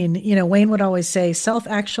of Wayne. Wayne would always say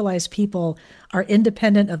self-actualized people are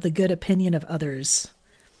independent of the good opinion of others.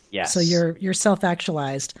 Yes. So you're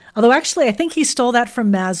self-actualized. Although actually I think he stole that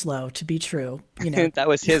from Maslow to be true, That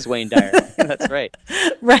was his Wayne Dyer. That's right.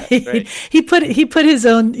 Right. That's right. He put his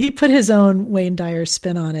own Wayne Dyer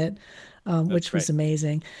spin on it, which was right.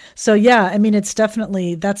 amazing. So yeah, I mean, it's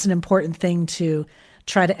definitely that's an important thing to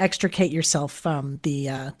try to extricate yourself from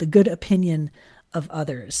the good opinion of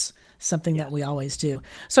others. Something that we always do.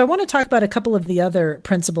 So I want to talk about a couple of the other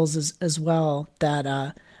principles as well that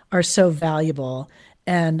are so valuable.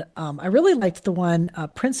 And I really liked the one,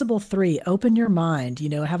 Principle 3, open your mind,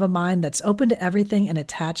 have a mind that's open to everything and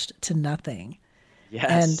attached to nothing.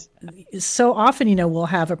 Yes. And so often, we'll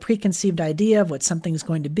have a preconceived idea of what something's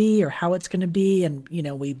going to be or how it's going to be. And,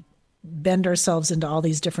 we bend ourselves into all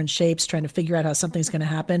these different shapes trying to figure out how something's going to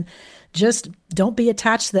happen. Just don't be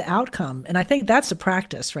attached to the outcome. And I think that's a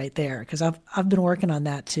practice right there because I've been working on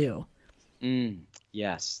that too.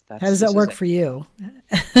 Yes. How does that work for you?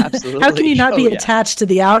 Absolutely. How can you not be yeah. attached to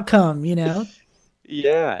the outcome,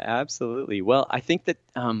 Yeah, absolutely. Well, I think that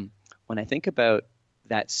when I think about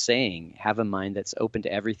that saying, have a mind that's open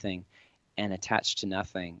to everything and attached to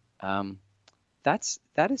nothing,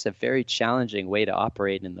 that is a very challenging way to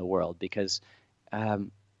operate in the world because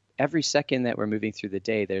every second that we're moving through the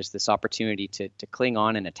day, there's this opportunity to cling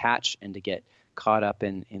on and attach and to get caught up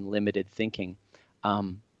in limited thinking.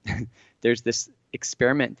 There's this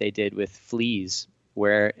experiment they did with fleas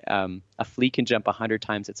where a flea can jump 100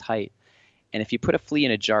 times its height. And if you put a flea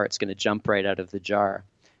in a jar, it's going to jump right out of the jar.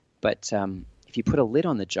 But if you put a lid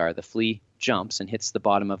on the jar, the flea jumps and hits the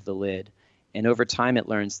bottom of the lid. And over time, it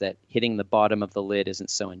learns that hitting the bottom of the lid isn't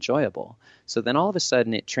so enjoyable. So then all of a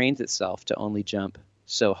sudden, it trains itself to only jump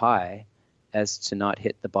so high as to not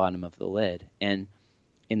hit the bottom of the lid. And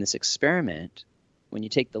in this experiment, when you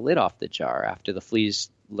take the lid off the jar after the flea's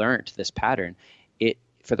learned this pattern, it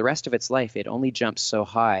for the rest of its life, it only jumps so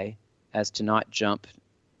high as to not jump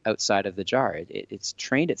outside of the jar. It's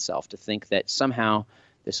trained itself to think that somehow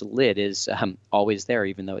this lid is always there,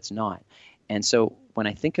 even though it's not. And so when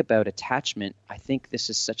I think about attachment, I think this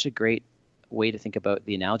is such a great way to think about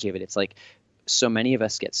the analogy of it. It's like so many of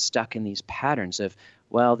us get stuck in these patterns of,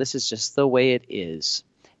 well, this is just the way it is.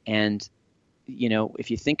 And,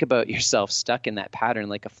 if you think about yourself stuck in that pattern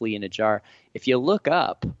like a flea in a jar, if you look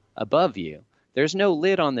up above you, there's no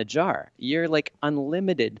lid on the jar. You're like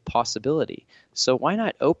unlimited possibility. So why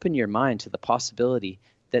not open your mind to the possibility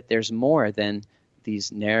that there's more than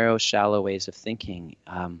these narrow, shallow ways of thinking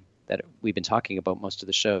that we've been talking about most of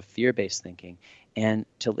the show, fear-based thinking, and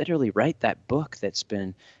to literally write that book that's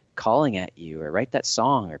been calling at you, or write that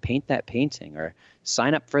song, or paint that painting, or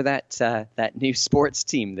sign up for that new sports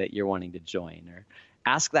team that you're wanting to join, or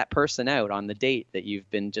ask that person out on the date that you've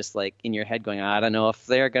been just like in your head going, I don't know if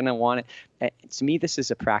they're going to want it. To me, this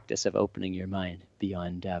is a practice of opening your mind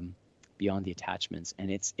beyond the attachments.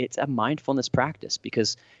 And it's a mindfulness practice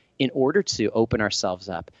because in order to open ourselves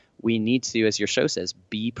up, we need to, as your show says,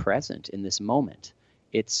 be present in this moment.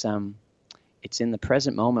 It's in the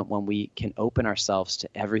present moment when we can open ourselves to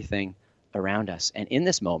everything around us. And in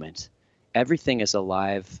this moment, everything is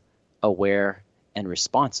alive, aware, and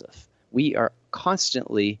responsive. We are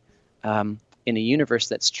constantly in a universe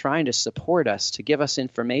that's trying to support us, to give us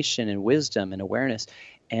information and wisdom and awareness.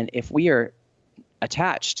 And if we are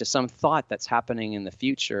attached to some thought that's happening in the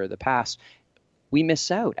future or the past, we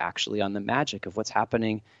miss out actually on the magic of what's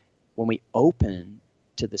happening when we open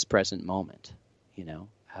to this present moment,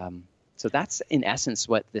 So that's in essence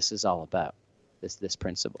what this is all about, this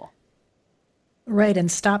principle. Right.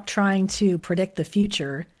 And stop trying to predict the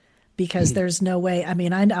future because there's no way. I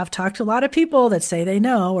mean, I've talked to a lot of people that say they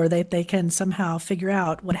know or they can somehow figure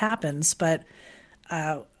out what happens, but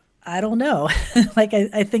I don't know. Like,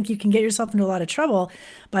 I think you can get yourself into a lot of trouble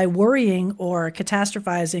by worrying or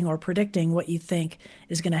catastrophizing or predicting what you think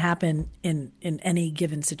is going to happen in any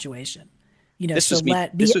given situation. This was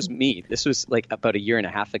me. This was like about a year and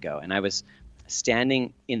a half ago, and I was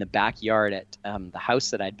standing in the backyard at the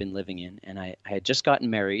house that I'd been living in, and I had just gotten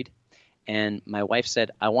married, and my wife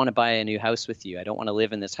said, "I want to buy a new house with you. I don't want to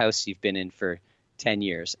live in this house you've been in for 10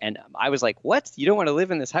 years. And I was like, what? You don't want to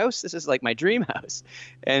live in this house? This is like my dream house.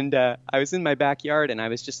 And I was in my backyard and I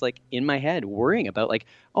was just like in my head worrying about like,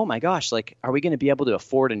 oh my gosh, like, are we going to be able to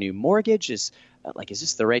afford a new mortgage? Is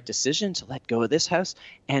this the right decision to let go of this house?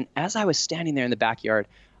 And as I was standing there in the backyard,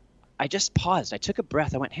 I just paused. I took a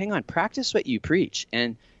breath. I went, hang on, practice what you preach.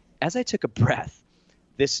 And as I took a breath,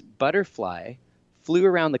 this butterfly flew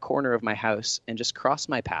around the corner of my house and just crossed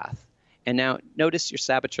my path. And now notice your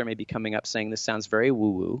saboteur may be coming up saying this sounds very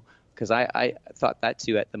woo-woo, because I thought that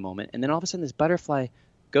too at the moment. And then all of a sudden this butterfly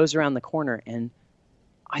goes around the corner and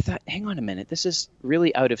I thought, hang on a minute, this is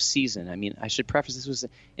really out of season. I mean, I should preface this was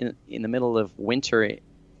in the middle of winter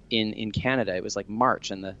in Canada. It was like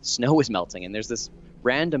March and the snow was melting and there's this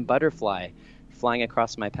random butterfly flying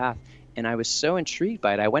across my path. And I was so intrigued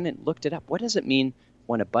by it. I went and looked it up. What does it mean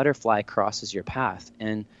when a butterfly crosses your path?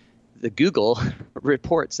 And the Google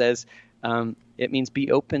report says, it means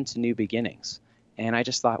be open to new beginnings. And I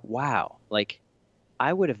just thought, wow, like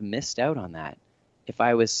I would have missed out on that if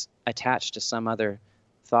I was attached to some other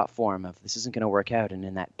thought form of this isn't going to work out and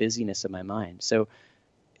in that busyness of my mind. So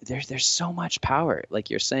there's so much power,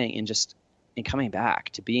 like you're saying, in coming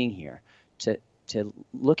back to being here, to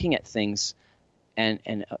looking at things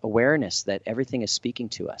and awareness that everything is speaking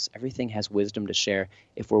to us. Everything has wisdom to share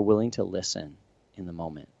if we're willing to listen in the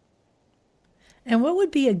moment. And what would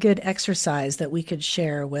be a good exercise that we could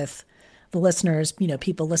share with the listeners,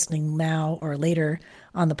 people listening now or later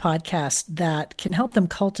on the podcast that can help them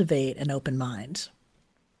cultivate an open mind?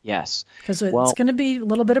 Yes. Because it's going to be a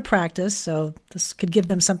little bit of practice, so this could give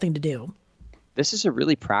them something to do. This is a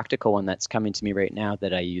really practical one that's coming to me right now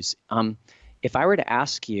that I use. If I were to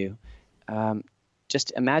ask you,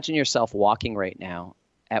 just imagine yourself walking right now.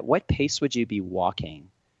 At what pace would you be walking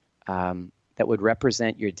that would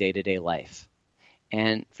represent your day-to-day life?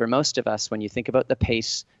 And for most of us, when you think about the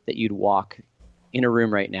pace that you'd walk in a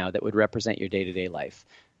room right now that would represent your day-to-day life,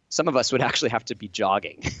 some of us would actually have to be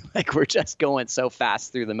jogging. Like we're just going so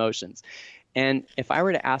fast through the motions. And if I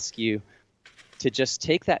were to ask you to just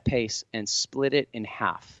take that pace and split it in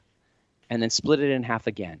half, and then split it in half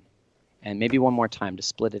again, and maybe one more time to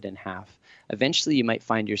split it in half, eventually you might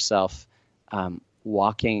find yourself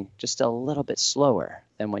walking just a little bit slower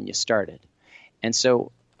than when you started. And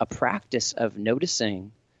so a practice of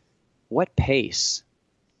noticing what pace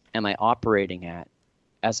am I operating at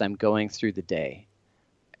as I'm going through the day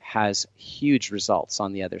has huge results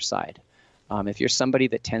on the other side. If you're somebody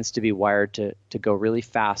that tends to be wired to go really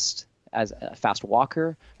fast as a fast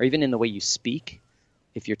walker, or even in the way you speak,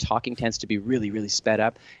 if your talking tends to be really, really sped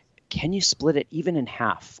up, can you split it even in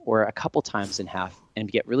half or a couple times in half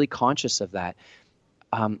and get really conscious of that?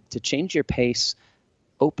 To change your pace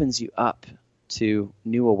opens you up to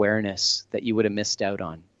new awareness that you would have missed out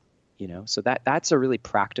on, So that's a really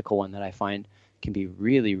practical one that I find can be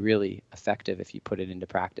really, really effective if you put it into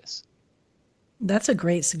practice. That's a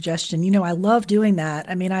great suggestion. I love doing that.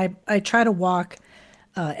 I mean, I try to walk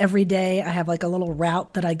every day. I have like a little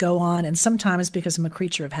route that I go on, and sometimes because I'm a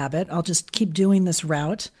creature of habit, I'll just keep doing this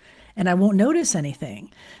route and I won't notice anything.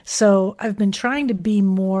 So I've been trying to be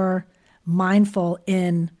more mindful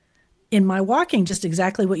in my walking, just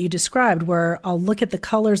exactly what you described, where I'll look at the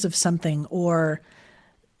colors of something or,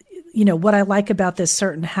 what I like about this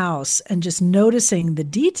certain house and just noticing the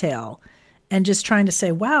detail and just trying to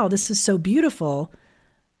say, wow, this is so beautiful.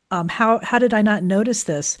 How did I not notice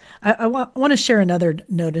this? I want to share another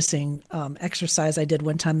noticing exercise I did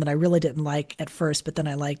one time that I really didn't like at first, but then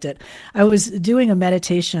I liked it. I was doing a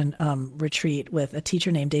meditation retreat with a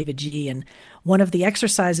teacher named David G. And one of the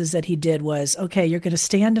exercises that he did was, okay, you're going to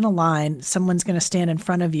stand in a line. Someone's going to stand in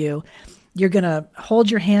front of you. You're going to hold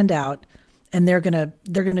your hand out. And they're gonna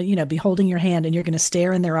be holding your hand, and you're gonna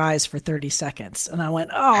stare in their eyes for 30 seconds. And I went,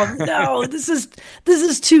 oh no, this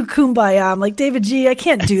is too kumbaya. I'm like, David G, I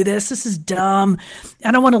can't do this. This is dumb.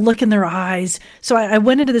 I don't want to look in their eyes. So I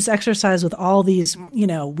went into this exercise with all these,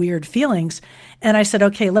 weird feelings. And I said,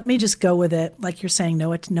 okay, let me just go with it. Like you're saying,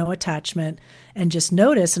 no attachment, and just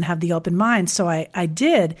notice and have the open mind. So I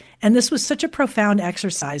did. And this was such a profound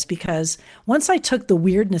exercise, because once I took the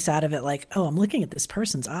weirdness out of it, like, oh, I'm looking at this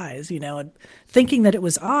person's eyes, and thinking that it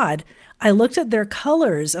was odd, I looked at their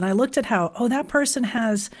colors and I looked at how, oh, that person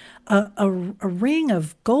has a ring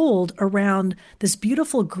of gold around this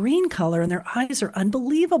beautiful green color and their eyes are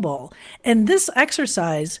unbelievable. And this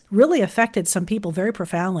exercise really affected some people very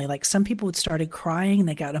profoundly. Like some people would started crying and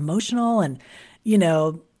they got emotional, and,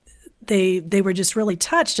 they were just really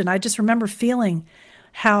touched. And I just remember feeling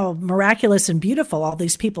how miraculous and beautiful all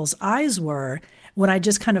these people's eyes were when I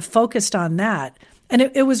just kind of focused on that. And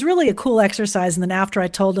it was really a cool exercise. And then after I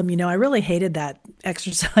told him, I really hated that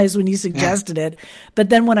exercise when you suggested it. But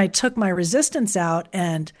then when I took my resistance out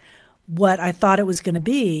and what I thought it was going to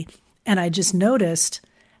be, and I just noticed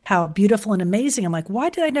how beautiful and amazing, I'm like, why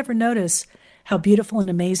did I never notice how beautiful and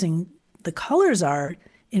amazing the colors are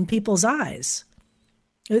in people's eyes?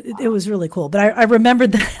 It was really cool. But I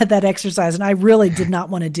remembered that exercise, and I really did not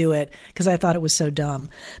want to do it because I thought it was so dumb.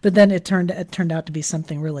 But then it turned out to be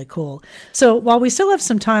something really cool. So while we still have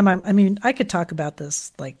some time, I could talk about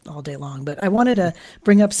this like all day long, but I wanted to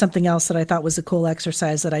bring up something else that I thought was a cool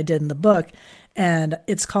exercise that I did in the book. And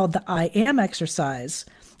it's called the I Am exercise.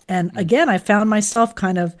 And again, I found myself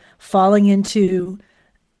kind of falling into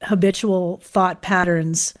habitual thought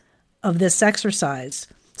patterns of this exercise.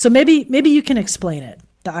 So maybe you can explain it.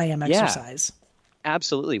 The I Am exercise. Yeah,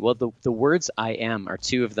 absolutely. Well, the words I am are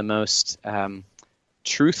two of the most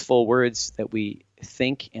truthful words that we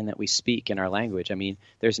think and that we speak in our language. I mean,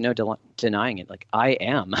 there's no denying it. Like, I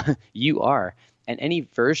am, you are. And any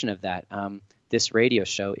version of that, this radio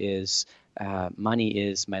show is, money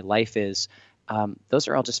is, my life is, those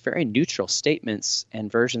are all just very neutral statements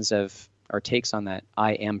and versions of our takes on that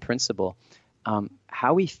I am principle.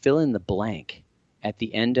 How we fill in the blank at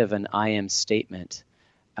the end of an I am statement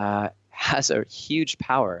has a huge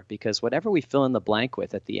power, because whatever we fill in the blank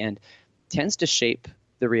with at the end tends to shape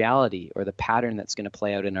the reality or the pattern that's going to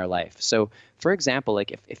play out in our life. So, for example,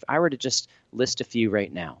 like if I were to just list a few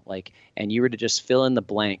right now, and you were to just fill in the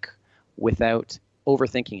blank without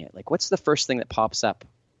overthinking it, like what's the first thing that pops up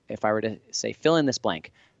if I were to say, fill in this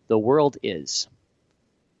blank? The world is.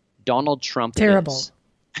 Donald Trump terrible. Is.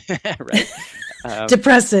 Right?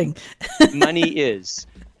 Depressing. Money is.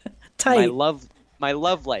 Tight. My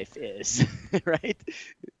love life is, right?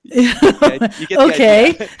 You get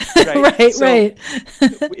okay. Right. Right.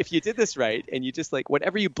 If you did this right, and you just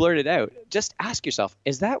whatever you blurted out, just ask yourself,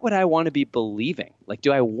 is that what I want to be believing? Like,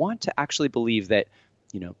 do I want to actually believe that,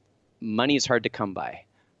 money is hard to come by,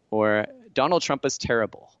 or Donald Trump is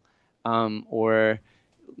terrible, or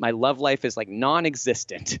my love life is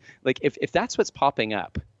non-existent? If that's what's popping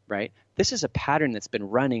up, right? This is a pattern that's been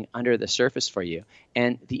running under the surface for you.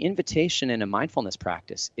 And the invitation in a mindfulness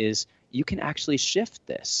practice is you can actually shift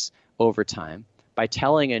this over time by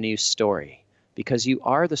telling a new story, because you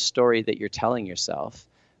are the story that you're telling yourself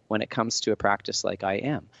when it comes to a practice like I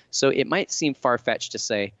Am. So it might seem far-fetched to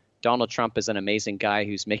say, Donald Trump is an amazing guy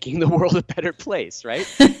who's making the world a better place, right?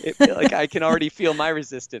 I can already feel my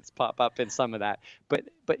resistance pop up in some of that. But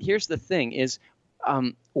here's the thing is,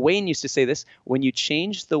 Wayne used to say this: when you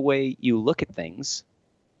change the way you look at things,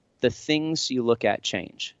 the things you look at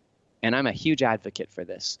change. And I'm a huge advocate for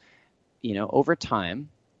this. Over time,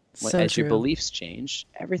 as your beliefs change,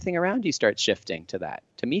 everything around you starts shifting to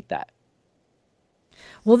meet that.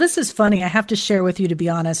 Well, this is funny. I have to share with you, to be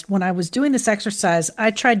honest. When I was doing this exercise,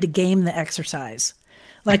 I tried to game the exercise.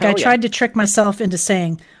 I tried to trick myself into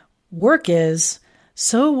saying, work is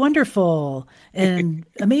so wonderful and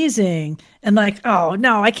amazing. And oh,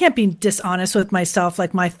 no, I can't be dishonest with myself.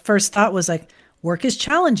 My first thought was work is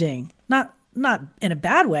challenging, not in a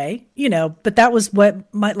bad way, but that was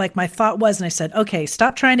what my thought was. And I said, okay,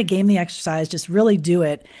 stop trying to game the exercise. Just really do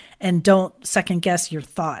it. And don't second guess your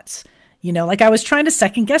thoughts. I was trying to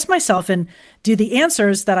second guess myself and do the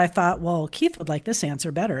answers that I thought, well, Keith would like this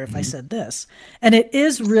answer better if I said this. And it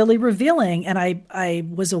is really revealing. And I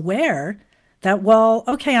was aware that, well,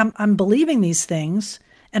 okay, I'm believing these things,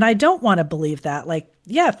 and I don't want to believe that.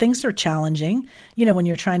 Things are challenging, when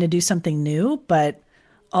you're trying to do something new, but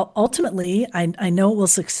ultimately I know it will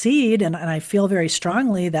succeed, and I feel very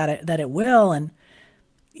strongly that it will. And,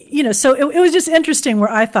 so it was just interesting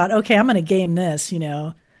where I thought, okay, I'm going to game this,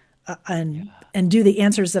 and do the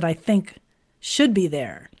answers that I think should be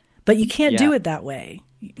there. But you can't do it that way.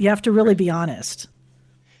 You have to really be honest.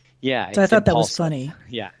 Yeah. So I thought that was funny.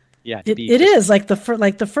 Yeah. Yeah. It is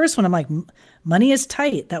the first one. I'm like, money is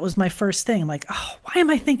tight. That was my first thing. I'm like, oh, why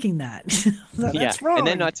am I thinking that? That's wrong. And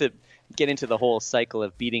then not to get into the whole cycle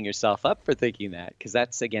of beating yourself up for thinking that, because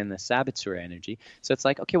that's, again, the saboteur energy. So it's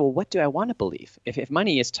like, okay, well, what do I want to believe? If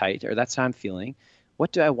money is tight, or that's how I'm feeling,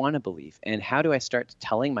 what do I want to believe? And how do I start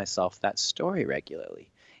telling myself that story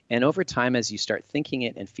regularly? And over time, as you start thinking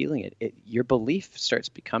it and feeling it, your belief starts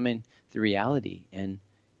becoming the reality. And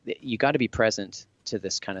you got to be present to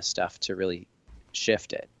this kind of stuff to really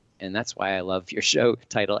shift it. And that's why I love your show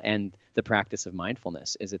title and the practice of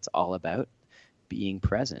mindfulness, is it's all about being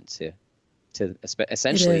present to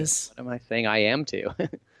essentially, what am I saying I am to?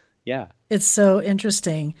 Yeah. It's so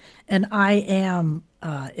interesting. And I am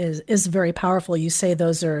is very powerful. You say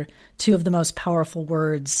those are two of the most powerful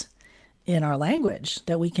words in our language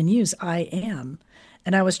that we can use, I am.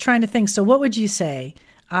 And I was trying to think, so what would you say?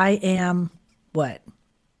 I am what?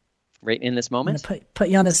 Right in this moment? I'm gonna put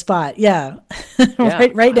you on the spot. Yeah. Yeah.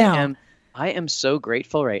 right now. I am so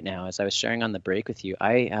grateful right now. As I was sharing on the break with you,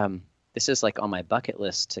 this is like on my bucket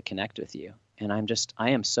list to connect with you. And I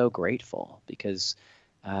am so grateful because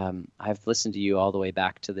I've listened to you all the way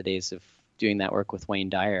back to the days of doing that work with Wayne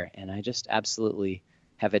Dyer. And I just absolutely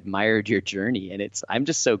have admired your journey. And I'm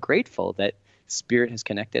just so grateful that Spirit has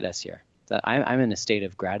connected us here. That I'm in a state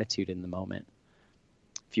of gratitude in the moment.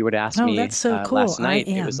 If you were to ask me that's so cool. last night,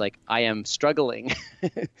 it was like, I am struggling.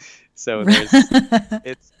 So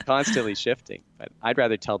it's constantly shifting. But I'd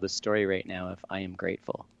rather tell the story right now of I am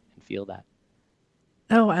grateful and feel that.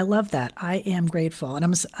 Oh, I love that. I am grateful. And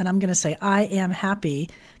I'm going to say I am happy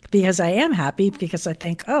because I am happy because I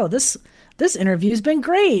think, oh, this interview's been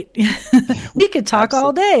great. We could talk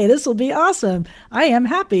all day. This will be awesome. I am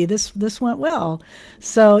happy. This went well.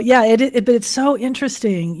 So yeah, but it's so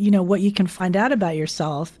interesting, what you can find out about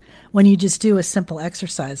yourself when you just do a simple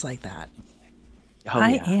exercise like that. Oh, I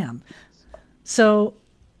yeah. am. So,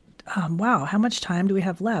 wow, how much time do we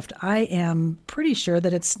have left? I am pretty sure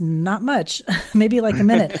that it's not much, maybe like a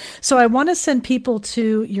minute. So I want to send people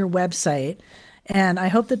to your website, and I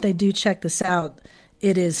hope that they do check this out.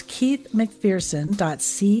 It is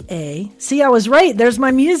keithmcpherson.ca. See, I was right. There's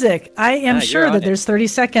my music. I am sure that there's 30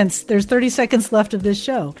 seconds. There's 30 seconds left of this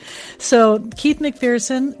show. So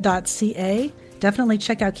keithmcpherson.ca. Definitely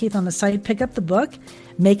check out Keith on the site. Pick up the book,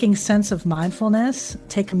 Making Sense of Mindfulness.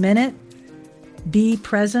 Take a minute. Be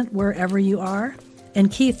present wherever you are.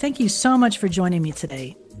 And Keith, thank you so much for joining me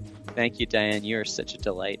today. Thank you, Diane. You're such a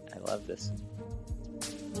delight. I love this.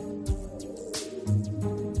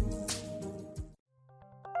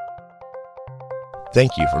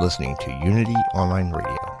 Thank you for listening to Unity Online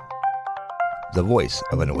Radio, the voice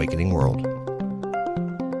of an awakening world.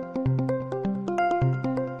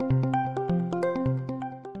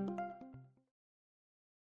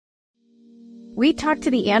 We talk to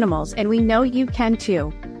the animals, and we know you can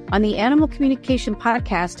too. On the Animal Communication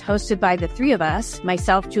Podcast, hosted by the three of us,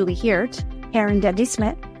 myself, Julie Hirt, Karen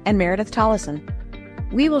Dudley-Smith, and Meredith Tollison.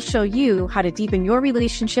 We will show you how to deepen your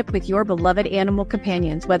relationship with your beloved animal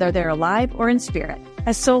companions, whether they're alive or in spirit.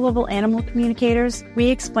 As soul-level animal communicators, we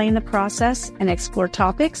explain the process and explore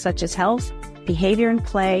topics such as health, behavior, and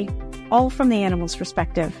play, all from the animal's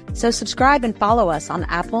perspective. So subscribe and follow us on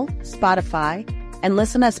Apple, Spotify, and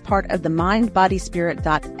listen as part of the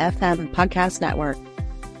MindBodySpirit.fm podcast network.